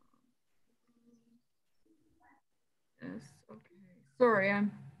 Yes, okay. Sorry,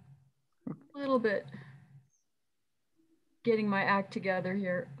 I'm a little bit getting my act together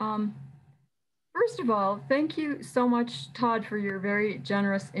here. First of all, thank you so much, Todd, for your very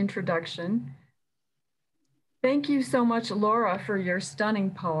generous introduction. Thank you so much, Laura, for your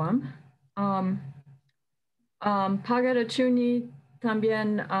stunning poem. Pagarachuni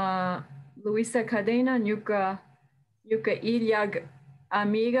también Luisa Cadena, Yuka iriag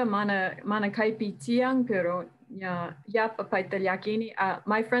amiga mana kaipitiang, pero ya papaitaliakini.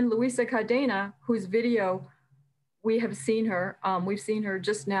 My friend Luisa Cadena, whose video we have seen her, we've seen her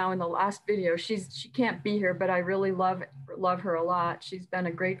just now in the last video. She can't be here, but I really love her a lot. She's been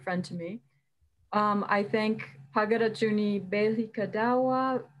a great friend to me. I thank Pagarachuni Beli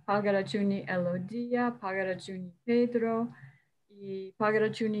Kadawa, Pagarachuni Elodia, Pagarachuni Pedro, y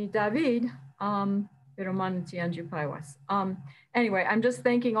Pagarachuni David, pero manutianju paiwas. Anyway, I'm just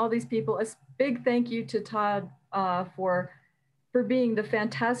thanking all these people. A big thank you to Todd for being the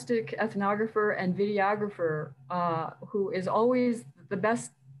fantastic ethnographer and videographer who is always the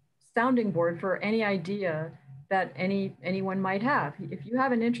best sounding board for any idea that anyone might have. If you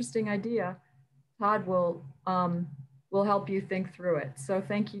have an interesting idea, Todd will help you think through it. So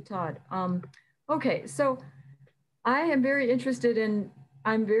thank you, Todd. Okay, so I am very interested in,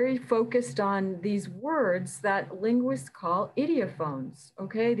 I'm very focused on these words that linguists call idiophones,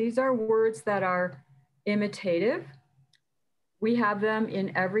 okay? These are words that are imitative. We have them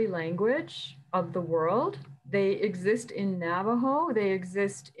in every language of the world. They exist in Navajo. They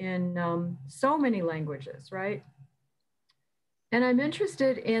exist in so many languages, right? And I'm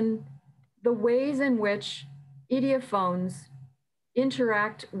interested in the ways in which idiophones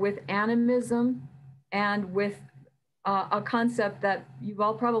interact with animism and with a concept that you've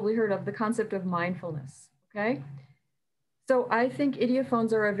all probably heard of, the concept of mindfulness, okay? So I think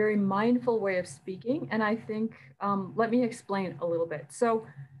idiophones are a very mindful way of speaking, and I think, let me explain a little bit. So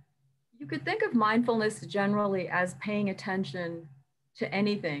you could think of mindfulness generally as paying attention to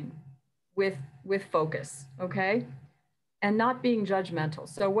anything with focus, okay? And not being judgmental.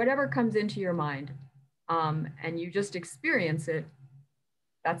 So whatever comes into your mind and you just experience it,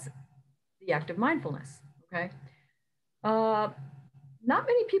 that's the act of mindfulness, okay? Not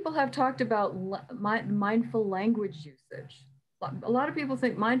many people have talked about mindful language usage. A lot of people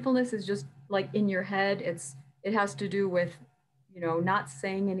think mindfulness is just like in your head. It has to do with, you know, not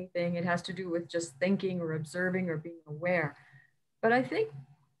saying anything. It has to do with just thinking or observing or being aware. But I think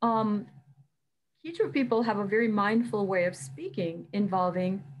Quechua people have a very mindful way of speaking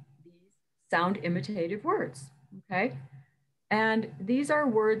involving these sound imitative words, okay? And these are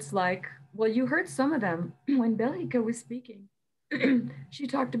words like, well, you heard some of them when Belgica was speaking. She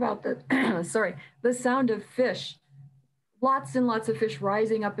talked about the, sorry, the sound of fish, lots and lots of fish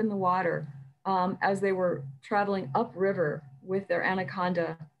rising up in the water as they were traveling upriver with their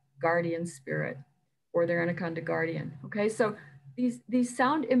anaconda guardian spirit or their anaconda guardian. Okay, so these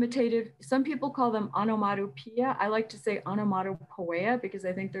sound imitative, some people call them onomatopoeia. I like to say onomatopoeia because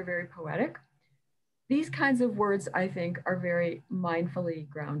I think they're very poetic. These kinds of words, I think, are very mindfully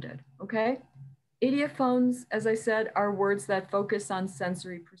grounded, okay? Idiophones, as I said, are words that focus on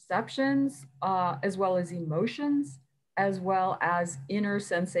sensory perceptions, as well as emotions, as well as inner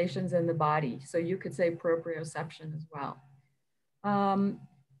sensations in the body. So you could say proprioception as well.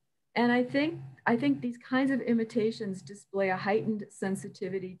 And I think these kinds of imitations display a heightened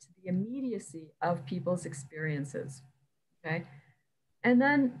sensitivity to the immediacy of people's experiences, okay? And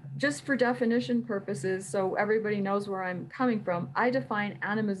then just for definition purposes, so everybody knows where I'm coming from, I define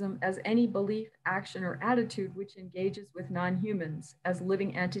animism as any belief, action, or attitude which engages with non-humans as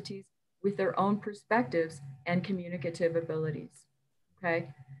living entities with their own perspectives and communicative abilities, okay?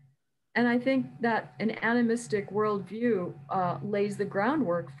 And I think that an animistic worldview lays the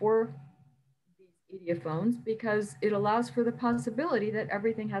groundwork for these idiophones because it allows for the possibility that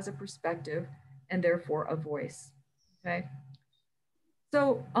everything has a perspective and therefore a voice, okay?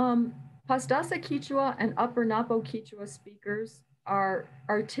 So Pastasa Quechua and Upper Napo Quechua speakers are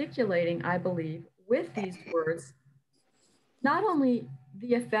articulating, I believe, with these words, not only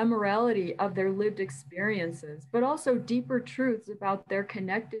the ephemerality of their lived experiences, but also deeper truths about their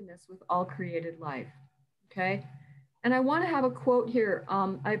connectedness with all created life, okay? And I want to have a quote here.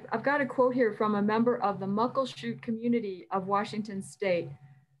 I've got a quote here from a member of the Muckleshoot community of Washington State.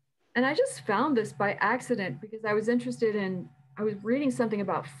 And I just found this by accident because I was reading something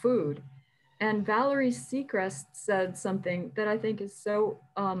about food, and Valerie Seacrest said something that I think is so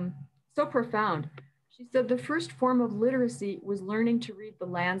profound. She said the first form of literacy was learning to read the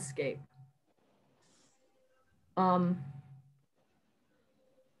landscape. The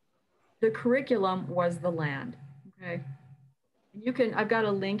curriculum was the land, okay? And I've got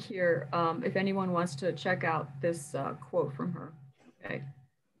a link here if anyone wants to check out this quote from her, okay?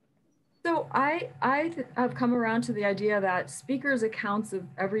 So I have come around to the idea that speakers' accounts of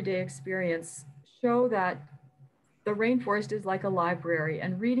everyday experience show that the rainforest is like a library,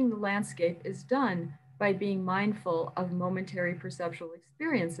 and reading the landscape is done by being mindful of momentary perceptual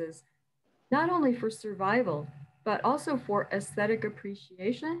experiences, not only for survival, but also for aesthetic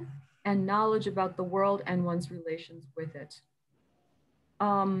appreciation and knowledge about the world and one's relations with it.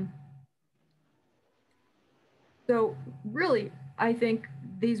 So really, I think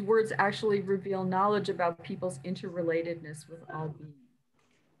these words actually reveal knowledge about people's interrelatedness with all beings.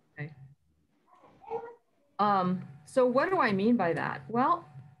 Okay. So what do I mean by that? Well,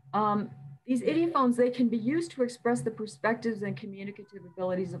 these idiophones, they can be used to express the perspectives and communicative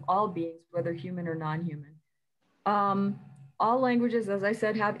abilities of all beings, whether human or non-human. All languages, as I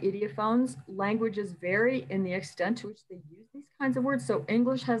said, have idiophones. Languages vary in the extent to which they use these kinds of words. So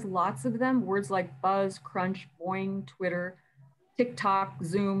English has lots of them, words like buzz, crunch, boing, Twitter, TikTok,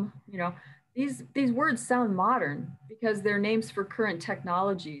 Zoom, you know. These words sound modern because they're names for current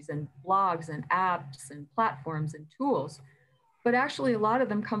technologies and blogs and apps and platforms and tools. But actually, a lot of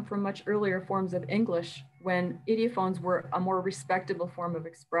them come from much earlier forms of English when idiophones were a more respectable form of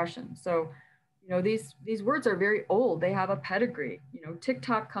expression. So, you know, these words are very old. They have a pedigree. You know,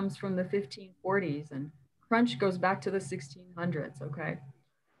 TikTok comes from the 1540s and crunch goes back to the 1600s, okay?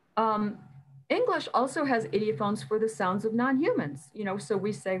 English also has idiophones for the sounds of non-humans. You know, so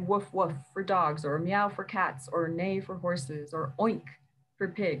we say woof woof for dogs, or meow for cats, or neigh for horses, or oink for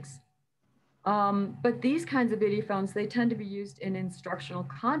pigs. But these kinds of idiophones, they tend to be used in instructional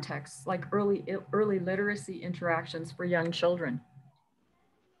contexts, like early literacy interactions for young children.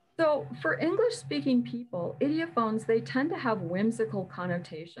 So for English-speaking people, idiophones, they tend to have whimsical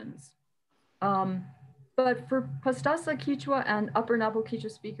connotations. But for Pastaza Quechua and Upper Napo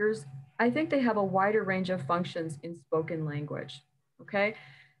Quechua speakers, I think they have a wider range of functions in spoken language, okay?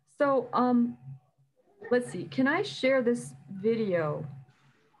 So let's see, can I share this video?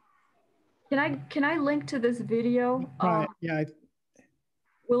 Can I link to this video? Try it. Yeah.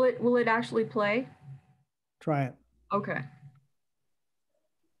 Will it actually play? Try it. Okay.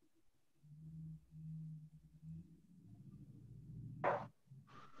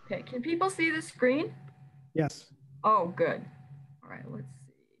 Okay, can people see the screen? Yes. Oh, good. All right, let's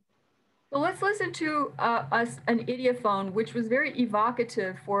see. So let's listen to an idiophone, which was very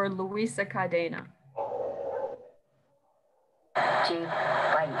evocative for Luisa Cadena.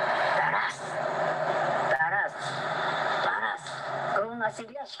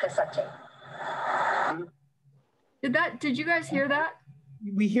 Did you guys hear that?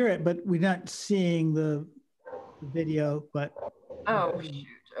 We hear it, but we're not seeing the video, but. Oh, shoot.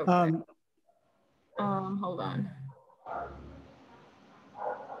 Okay. Hold on.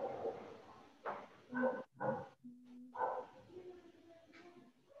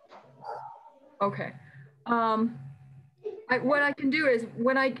 Okay. What I can do is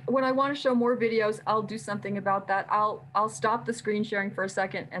when I want to show more videos, I'll do something about that. I'll stop the screen sharing for a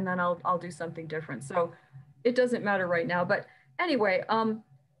second, and then I'll do something different. So it doesn't matter right now. But anyway,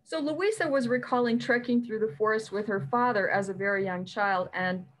 so Luisa was recalling trekking through the forest with her father as a very young child,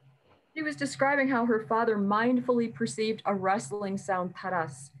 and she was describing how her father mindfully perceived a rustling sound,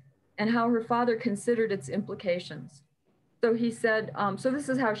 taras, and how her father considered its implications. So he said, so this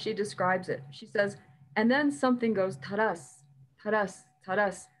is how she describes it. She says, and then something goes taras, taras,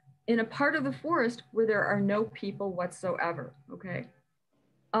 taras, in a part of the forest where there are no people whatsoever, okay?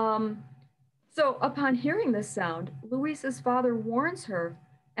 So upon hearing this sound, Luisa's father warns her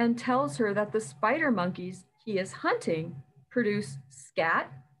and tells her that the spider monkeys he is hunting produce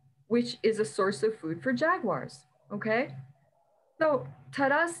scat, which is a source of food for jaguars, okay? So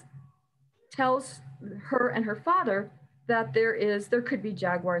Taras tells her and her father that there could be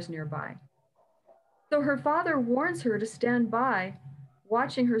jaguars nearby. So her father warns her to stand by,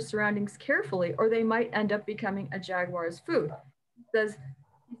 watching her surroundings carefully, or they might end up becoming a jaguar's food. He says,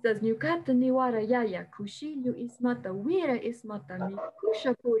 Nukata niwara yaya kushilyu ismata wira ismata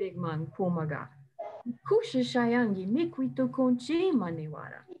mikusha purigman pumaga. Kusha shayangi mikwitu konchi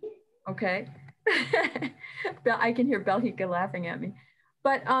maniwara. Okay. I can hear Belhika laughing at me.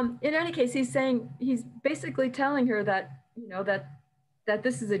 But in any case, he's basically telling her that, you know, that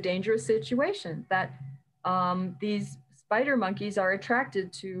this is a dangerous situation, that these spider monkeys are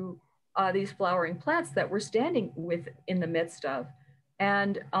attracted to these flowering plants that we're standing in the midst of.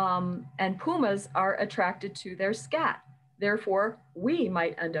 And pumas are attracted to their scat. Therefore, we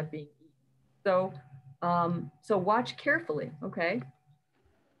might end up being eaten. So watch carefully, okay?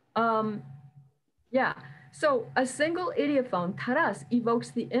 Yeah, so a single idiophone, taras,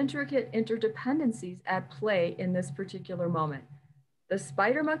 evokes the intricate interdependencies at play in this particular moment. The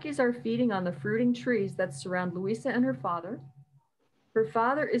spider monkeys are feeding on the fruiting trees that surround Luisa and her father. Her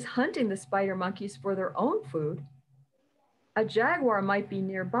father is hunting the spider monkeys for their own food. A jaguar might be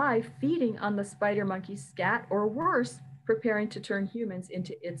nearby feeding on the spider monkey's scat, or worse, preparing to turn humans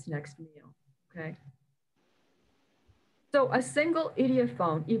into its next meal, okay? So a single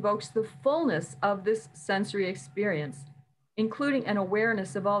idiophone evokes the fullness of this sensory experience, including an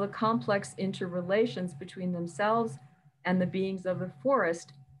awareness of all the complex interrelations between themselves and the beings of the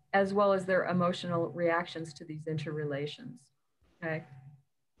forest, as well as their emotional reactions to these interrelations, okay?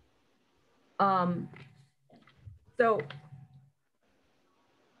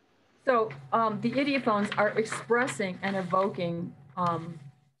 The idiophones are expressing and evoking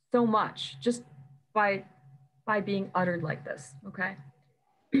so much just by being uttered like this, okay?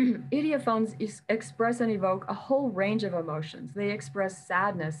 Idiophones express and evoke a whole range of emotions. They express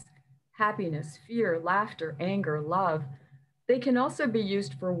sadness, happiness, fear, laughter, anger, love. They can also be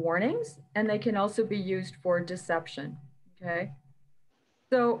used for warnings, and they can also be used for deception, okay?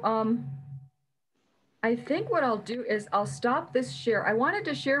 So I think what I'll do is I'll stop this share. I wanted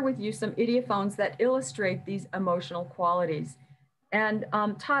to share with you some idiophones that illustrate these emotional qualities. And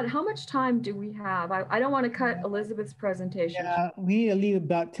Todd, how much time do we have? I don't want to cut Elizabeth's presentation. Yeah, we need to leave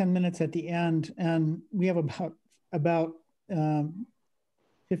about 10 minutes at the end, and we have about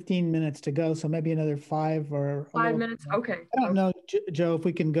 15 minutes to go, so maybe another 5 or 5 minutes. Okay. I don't know, Joe, if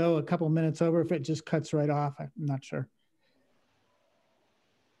we can go a couple minutes over, if it just cuts right off. I'm not sure.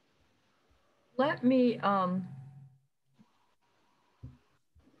 Let me, all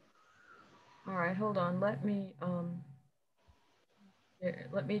right, hold on. Let me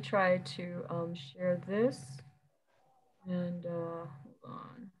try to share this. And hold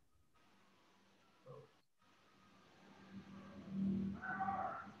on.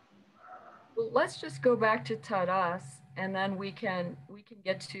 Well, let's just go back to Taras, and then we can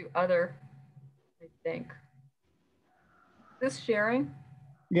get to other, I think. This sharing?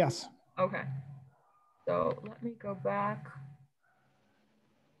 Yes. Okay. So let me go back.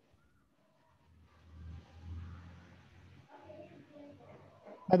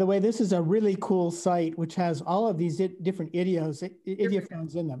 By the way, this is a really cool site which has all of these different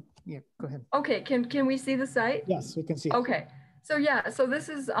idiophones in them. Yeah, go ahead. Okay, can we see the site? Yes, we can see it. Okay. So yeah, so this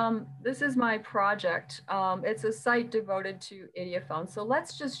is my project. It's a site devoted to idiophones. So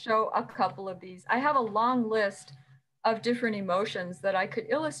let's just show a couple of these. I have a long list of different emotions that I could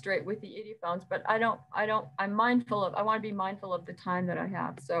illustrate with the idiophones, but I want to be mindful of the time that I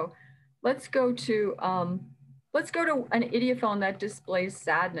have. So let's go to an idiophone that displays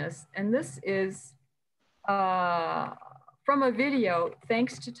sadness. And this is from a video,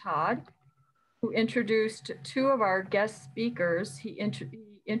 thanks to Todd, who introduced 2 of our guest speakers. He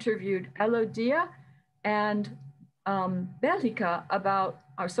interviewed Elodia and Belgica about,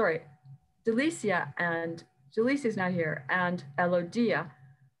 Delicia, and Delicia's not here, and Elodia,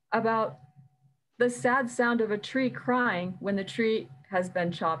 about the sad sound of a tree crying when the tree has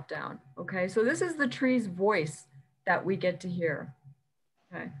been chopped down. Okay, so this is the tree's voice that we get to hear.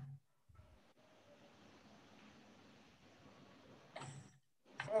 Okay.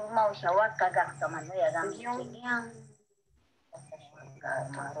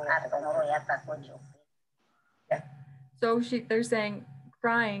 So they're saying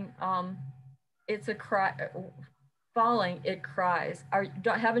crying, it's a cry, falling, it cries.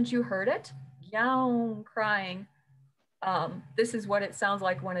 Haven't you heard it? Yow, crying. This is what it sounds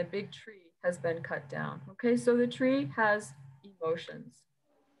like when a big tree has been cut down. Okay, so the tree has emotions.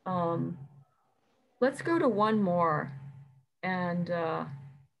 Let's go to one more. And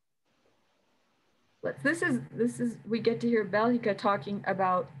we get to hear Belgica talking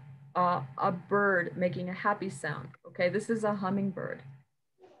about a bird making a happy sound. Okay, this is a hummingbird.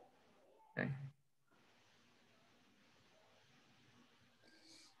 Okay.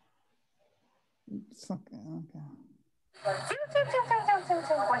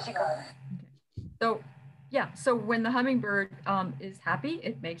 So yeah, so when the hummingbird is happy,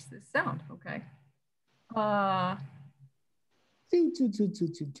 it makes this sound. Okay.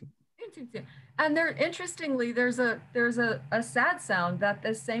 And interestingly, there's a sad sound that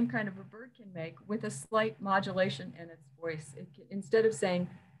the same kind of a bird can make with a slight modulation in its voice. Instead of saying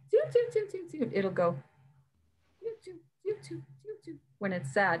it'll go when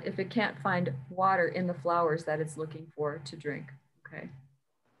it's sad, if it can't find water in the flowers that it's looking for to drink. Okay.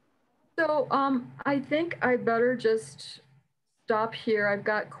 So I think I better just stop here. I've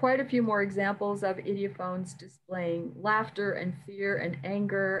got quite a few more examples of idiophones displaying laughter and fear and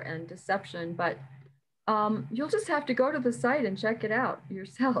anger and deception, but you'll just have to go to the site and check it out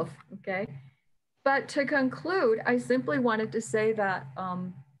yourself, okay? But to conclude, I simply wanted to say that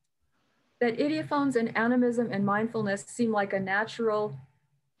that idiophones and animism and mindfulness seem like a natural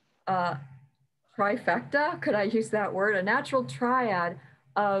trifecta, could I use that word? A natural triad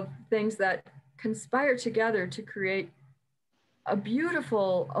of things that conspire together to create a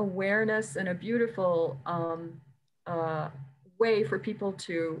beautiful awareness and a beautiful way for people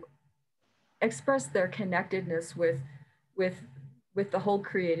to express their connectedness with the whole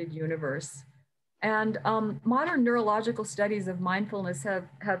created universe. And modern neurological studies of mindfulness have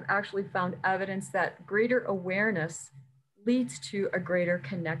actually found evidence that greater awareness leads to a greater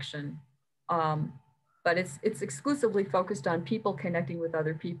connection. But it's exclusively focused on people connecting with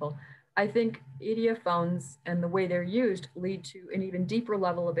other people. I think idiophones and the way they're used lead to an even deeper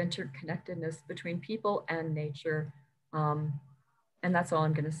level of interconnectedness between people and nature. And that's all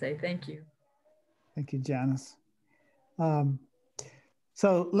I'm going to say. Thank you. Thank you, Janice.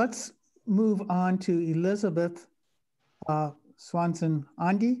 So let's move on to Elizabeth Swanson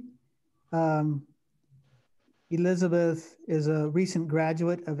Andy. Elizabeth is a recent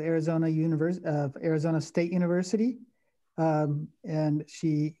graduate of Arizona State University. And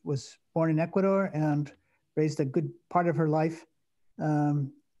she was born in Ecuador and raised a good part of her life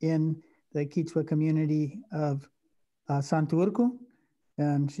in the Quechua community of Santurco.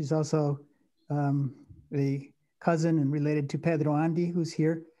 And she's also a cousin and related to Pedro Andy, who's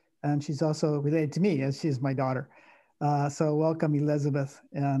here. And she's also related to me, as she's my daughter. So welcome, Elizabeth.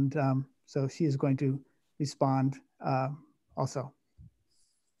 And so she is going to respond also.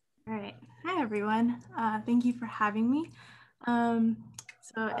 All right. Hi, everyone. Thank you for having me.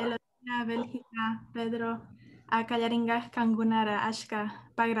 So, Elena, Belgica, Pedro, Kallaringa, Kangunara, Ashka,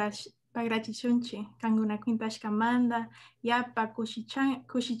 Pagrachichunchi, Kanguna Quintashka Manda, Yapa,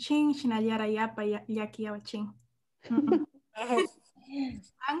 Kushichin, Shinayara Yapa, Yakiawachin.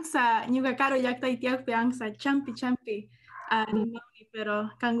 Angsa, Nyuga Karo Yakta Itiakpe, Angsa, Champi, pero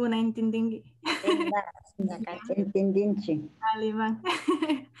Kanguna Intindingi. Alivan.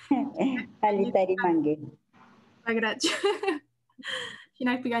 Alitarimangi. Pagrach.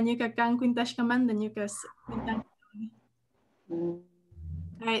 Shinakpiganyuka Kang Quintashka Manda, Nyukas. All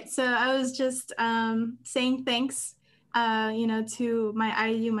right, so I was just saying thanks, to my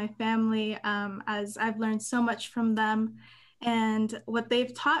IU, my family, as I've learned so much from them, and what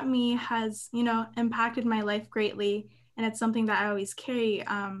they've taught me has, impacted my life greatly, and it's something that I always carry,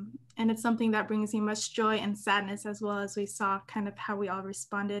 and it's something that brings me much joy and sadness, as well as we saw kind of how we all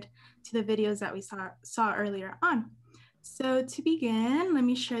responded to the videos that we saw earlier on. So to begin, let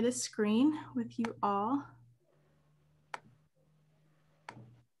me share the screen with you all.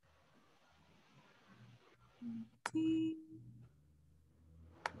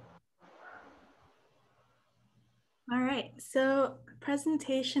 All right, so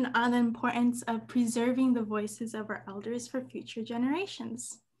presentation on the importance of preserving the voices of our elders for future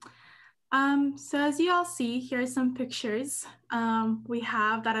generations. So as you all see, here are some pictures we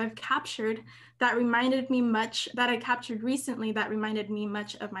have that I've captured that reminded me much, that I captured recently that reminded me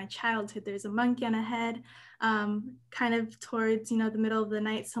much of my childhood. There's a monkey on a head, kind of towards, the middle of the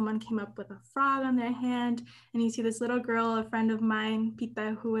night, someone came up with a frog on their hand, and you see this little girl, a friend of mine,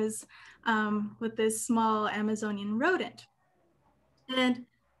 Pita, who was with this small Amazonian rodent. And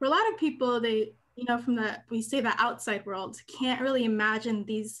for a lot of people, they, we say the outside world, can't really imagine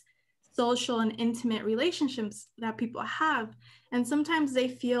these social and intimate relationships that people have. And sometimes they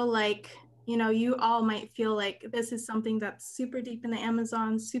feel like, you all might feel like this is something that's super deep in the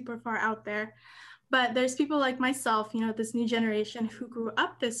Amazon, super far out there. But there's people like myself, this new generation who grew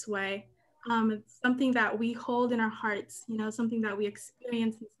up this way. It's something that we hold in our hearts, something that we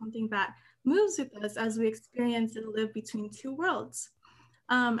experience, and something that moves with us as we experience and live between two worlds.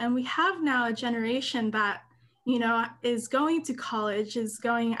 And we have now a generation that is going to college, is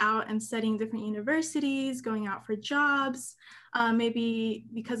going out and studying different universities, going out for jobs, maybe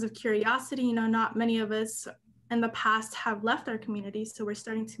because of curiosity. Not many of us in the past have left our community, so we're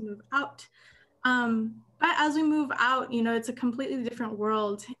starting to move out. But as we move out, it's a completely different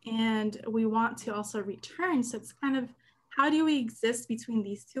world, and we want to also return. So it's kind of, how do we exist between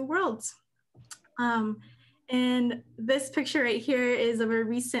these two worlds? And this picture right here is of a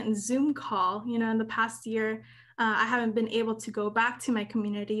recent Zoom call. In the past year, I haven't been able to go back to my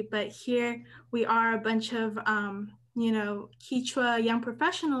community, but here we are, a bunch of, Quechua young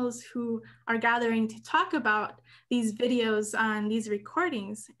professionals who are gathering to talk about these videos on these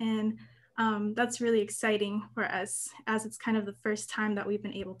recordings. And that's really exciting for us, as it's kind of the first time that we've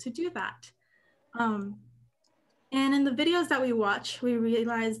been able to do that. And in the videos that we watch, we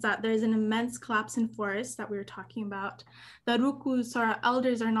realize that there's an immense collapse in forests that we were talking about. The rukus, or our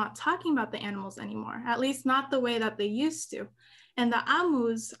elders, are not talking about the animals anymore, at least not the way that they used to. And the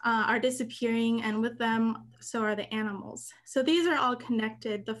amus are disappearing, and with them, so are the animals. So these are all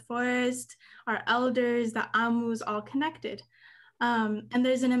connected. The forest, our elders, the amus, all connected. And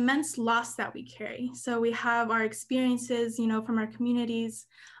there's an immense loss that we carry. So we have our experiences, from our communities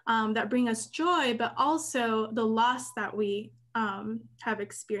that bring us joy, but also the loss that we have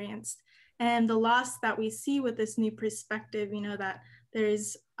experienced, and the loss that we see with this new perspective, that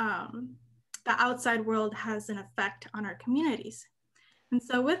there's the outside world has an effect on our communities. And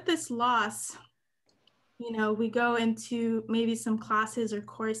so with this loss, we go into maybe some classes or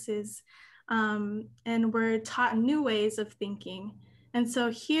courses, and we're taught new ways of thinking. And so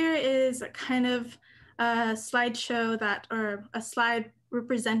here is a kind of a slideshow or a slide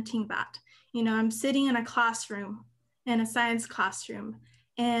representing that. I'm sitting in a classroom, in a science classroom,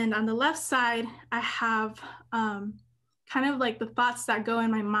 and on the left side, I have kind of like the thoughts that go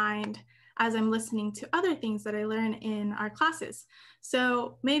in my mind as I'm listening to other things that I learn in our classes.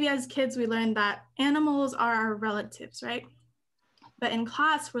 So maybe as kids, we learned that animals are our relatives, right? But in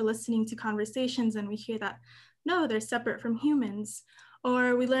class, we're listening to conversations and we hear that, no, they're separate from humans.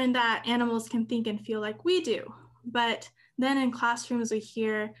 Or we learn that animals can think and feel like we do. But then in classrooms, we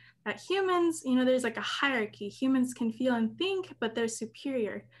hear that humans, there's like a hierarchy. Humans can feel and think, but they're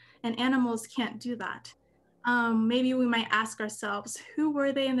superior, and animals can't do that. maybe we might ask ourselves, who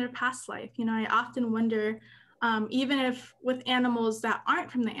were they in their past life? You know, I often wonder, even if with animals that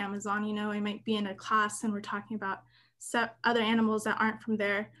aren't from the Amazon, you know, I might be in a class and we're talking about other animals that aren't from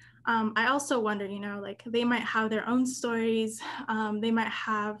there. I also wonder, you know, like they might have their own stories.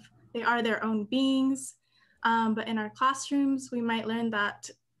 They are their own beings. But in our classrooms, we might learn that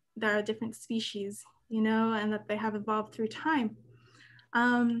there are different species, you know, and that they have evolved through time.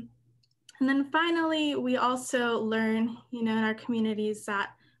 And then finally, we also learn, you know, in our communities that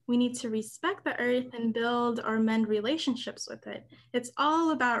we need to respect the earth and build or mend relationships with it. It's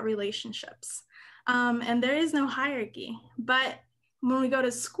all about relationships. And there is no hierarchy. But when we go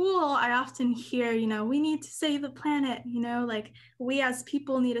to school, I often hear, you know, we need to save the planet, you know, like we as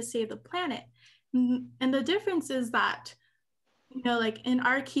people need to save the planet. And the difference is that, you know, like in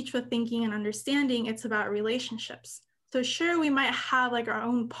our Quechua thinking and understanding, it's about relationships. So sure, we might have like our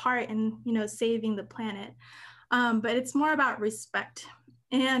own part in, you know, saving the planet, but it's more about respect.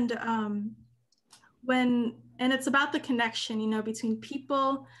 And it's about the connection, you know, between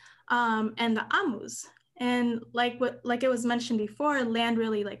people and the amus. And like it was mentioned before, land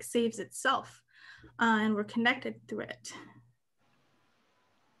really like saves itself, and we're connected through it.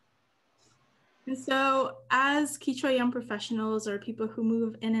 And so as Quechua young professionals or people who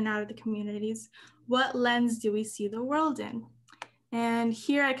move in and out of the communities, what lens do we see the world in? And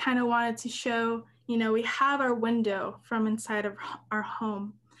here I kind of wanted to show, you know, we have our window from inside of our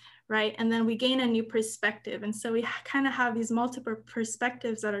home, right? And then we gain a new perspective. And so we kind of have these multiple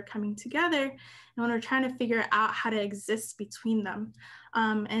perspectives that are coming together, and when we're trying to figure out how to exist between them.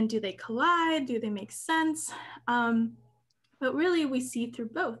 And do they collide? Do they make sense? But really we see through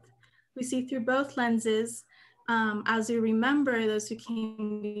both. We see through both lenses as we remember those who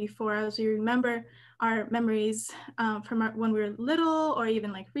came before, as we remember our memories from when we were little, or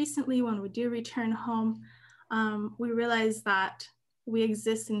even like recently when we do return home, we realize that we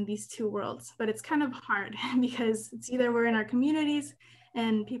exist in these two worlds. But it's kind of hard because it's either we're in our communities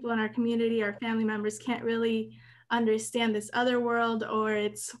and people in our community, our family members can't really understand this other world, or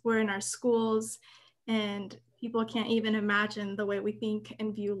we're in our schools and people can't even imagine the way we think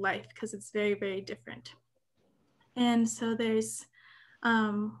and view life because it's very, very different. And so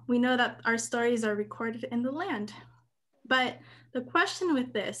we know that our stories are recorded in the land. But the question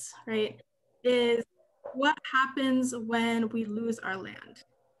with this, right, is what happens when we lose our land?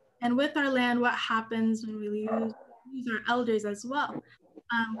 And with our land, what happens when we lose our elders as well?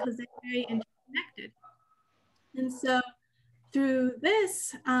 Because they're very interconnected. And so through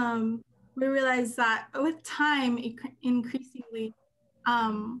this, we realize that with time, increasingly,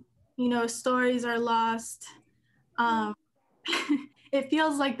 you know, stories are lost. It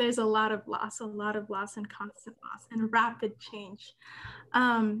feels like there's a lot of loss and constant loss and rapid change.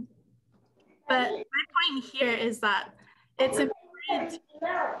 But my point here is that it's important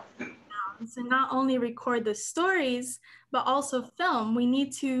to not only record the stories, but also film. We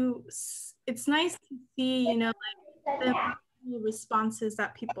need to, it's nice to see, you know, like the responses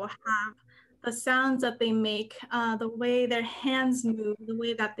that people have, the sounds that they make, the way their hands move, the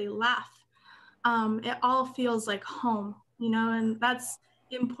way that they laugh. It all feels like home, you know, and that's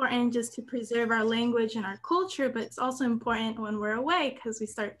important just to preserve our language and our culture, but it's also important when we're away because we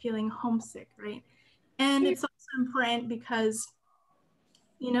start feeling homesick, right? And it's also important because,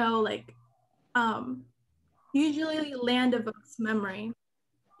 you know, like usually land evokes memory.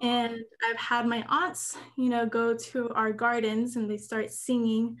 And I've had my aunts, you know, go to our gardens and they start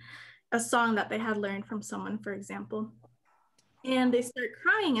singing a song that they had learned from someone, for example. And they start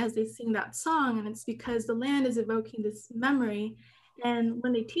crying as they sing that song. And it's because the land is evoking this memory. And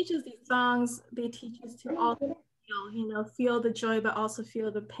when they teach us these songs, they teach us to also feel, you know, feel the joy, but also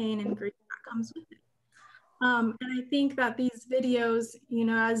feel the pain and grief that comes with it. And I think that these videos, you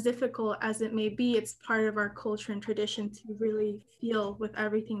know, as difficult as it may be, it's part of our culture and tradition to really feel with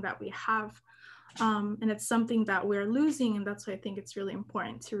everything that we have. And it's something that we're losing. And that's why I think it's really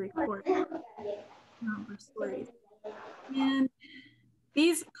important to record our stories. And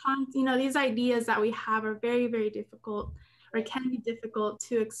these ideas that we have are very, very difficult, or can be difficult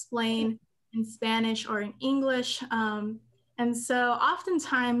to explain in Spanish or in English. And so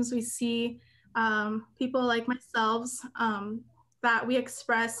oftentimes we see people like myself that we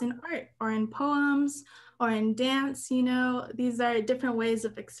express in art or in poems or in dance. You know, these are different ways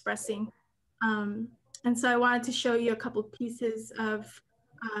of expressing. And so I wanted to show you a couple pieces of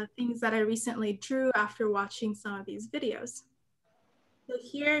things that I recently drew after watching some of these videos. So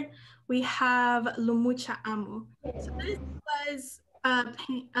here we have Lumucha Amu. So this was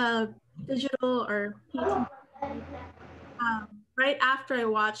a digital or painting right after I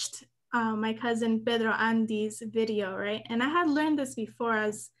watched my cousin Pedro Andy's video, right? And I had learned this before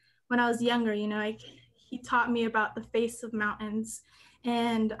as when I was younger, you know, he taught me about the face of mountains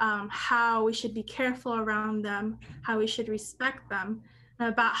and how we should be careful around them, how we should respect them, and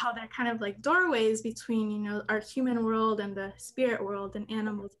about how they're kind of like doorways between, you know, our human world and the spirit world, and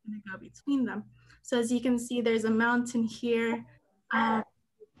animals kind of go between them. So as you can see, there's a mountain here,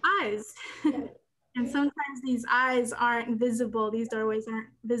 eyes. And sometimes these eyes aren't visible, these doorways aren't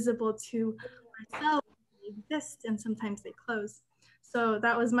visible to ourselves, they exist, and sometimes they close. So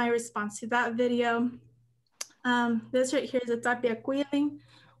that was my response to that video. This right here is a tapia quilling,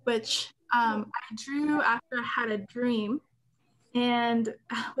 which I drew after I had a dream. And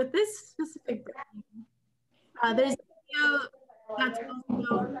with this specific dream, there's a video that's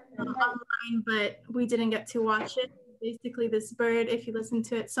also online, but we didn't get to watch it. Basically, this bird, if you listen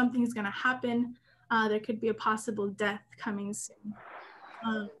to it, something's going to happen. There could be a possible death coming soon.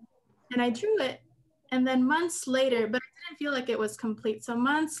 And I drew it. And then months later, but I didn't feel like it was complete. So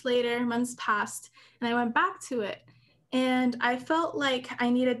months later, months passed, and I went back to it. And I felt like I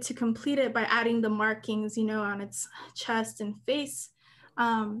needed to complete it by adding the markings, you know, on its chest and face,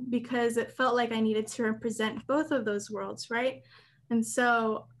 because it felt like I needed to represent both of those worlds, right? And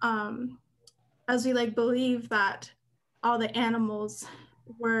so as we like believe that all the animals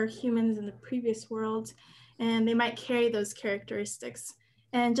were humans in the previous world, and they might carry those characteristics.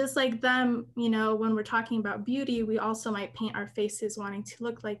 And just like them, you know, when we're talking about beauty, we also might paint our faces wanting to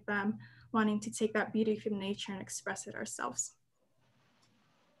look like them, wanting to take that beauty from nature and express it ourselves.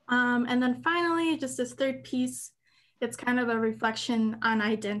 And then finally, just this third piece, it's kind of a reflection on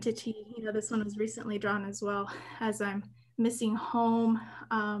identity. You know, this one was recently drawn as well, as I'm missing home.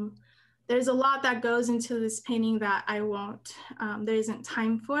 There's a lot that goes into this painting that I won't, there isn't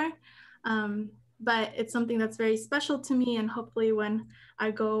time for, but it's something that's very special to me. And hopefully when I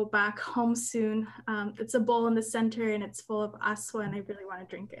go back home soon, it's a bowl in the center and it's full of aswa, and I really want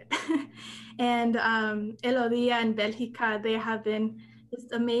to drink it. And Elodia and Belgica, they have been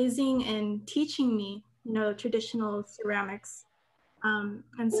just amazing in teaching me, you know, traditional ceramics. And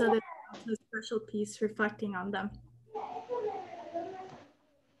so there's also a special piece reflecting on them.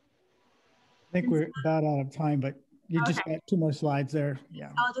 I think we're about out of time, but you just got 2 more slides there.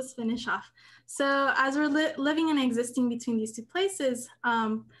 Yeah. I'll just finish off. So as we're living and existing between these two places,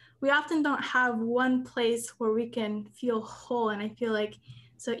 we often don't have one place where we can feel whole. And I feel like,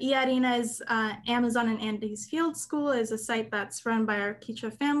 so Iarina's Amazon and Andes Field School is a site that's run by our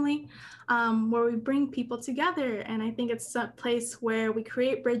Quechua family, where we bring people together. And I think it's a place where we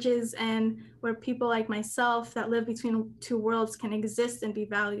create bridges and where people like myself that live between two worlds can exist and be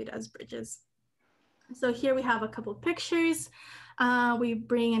valued as bridges. So here we have a couple of pictures. We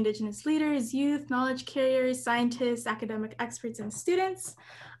bring Indigenous leaders, youth, knowledge carriers, scientists, academic experts, and students.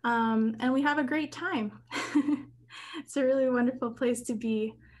 And we have a great time. It's a really wonderful place to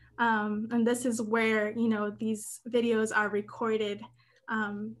be. And this is where, you know, these videos are recorded.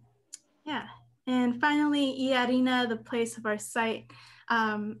 Yeah. And finally, Iarina, the place of our site.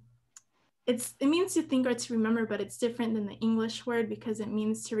 It means to think or to remember, but it's different than the English word because it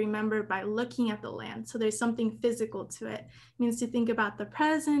means to remember by looking at the land. So there's something physical to it. It means to think about the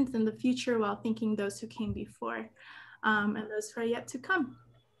present and the future while thinking those who came before and those who are yet to come.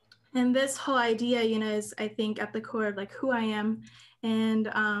 And this whole idea, you know, is I think at the core of like who I am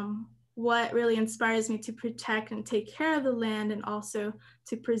and what really inspires me to protect and take care of the land and also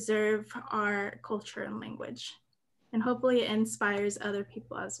to preserve our culture and language. And hopefully it inspires other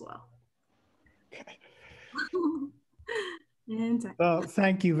people as well. Well,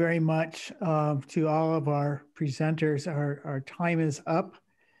 thank you very much to all of our presenters. Our time is up.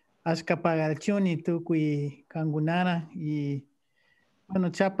 Aska pagaracioni tukui kangunara y bueno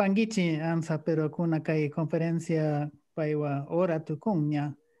chapangichi ansa pero kuna kai conferencia paiwa ora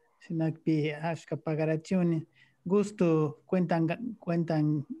tukunya sinakpi aska pagaracioni gusto cuentan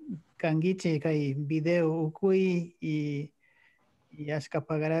kangichi kai video ukui y Yaska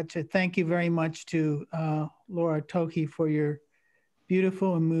Pagaracha. Thank you very much to Laura Toki for your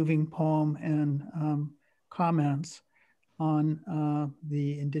beautiful and moving poem and comments on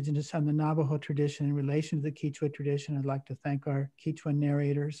the Indigenous and the Navajo tradition in relation to the Quechua tradition. I'd like to thank our Quechua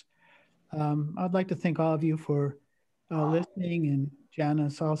narrators. I'd like to thank all of you for listening, and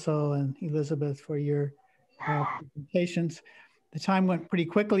Janice also, and Elizabeth for your presentations. The time went pretty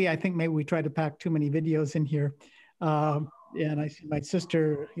quickly. I think maybe we tried to pack too many videos in here. And I see my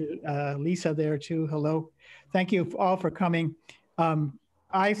sister, Lisa, there too. Hello. Thank you all for coming.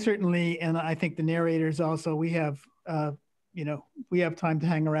 I certainly, and I think the narrators also, we have, you know, we have time to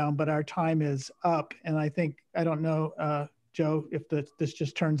hang around, but our time is up. And I think, I don't know, Joe, if this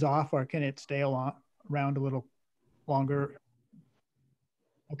just turns off, or can it stay around a little longer?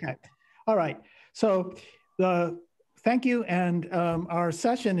 Okay. All right. So thank you. And our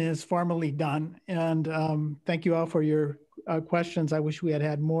session is formally done. And thank you all for your questions. I wish we had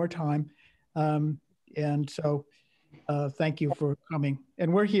had more time. And so thank you for coming.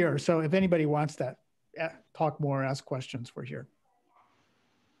 And we're here. So if anybody wants that, talk more, ask questions, we're here.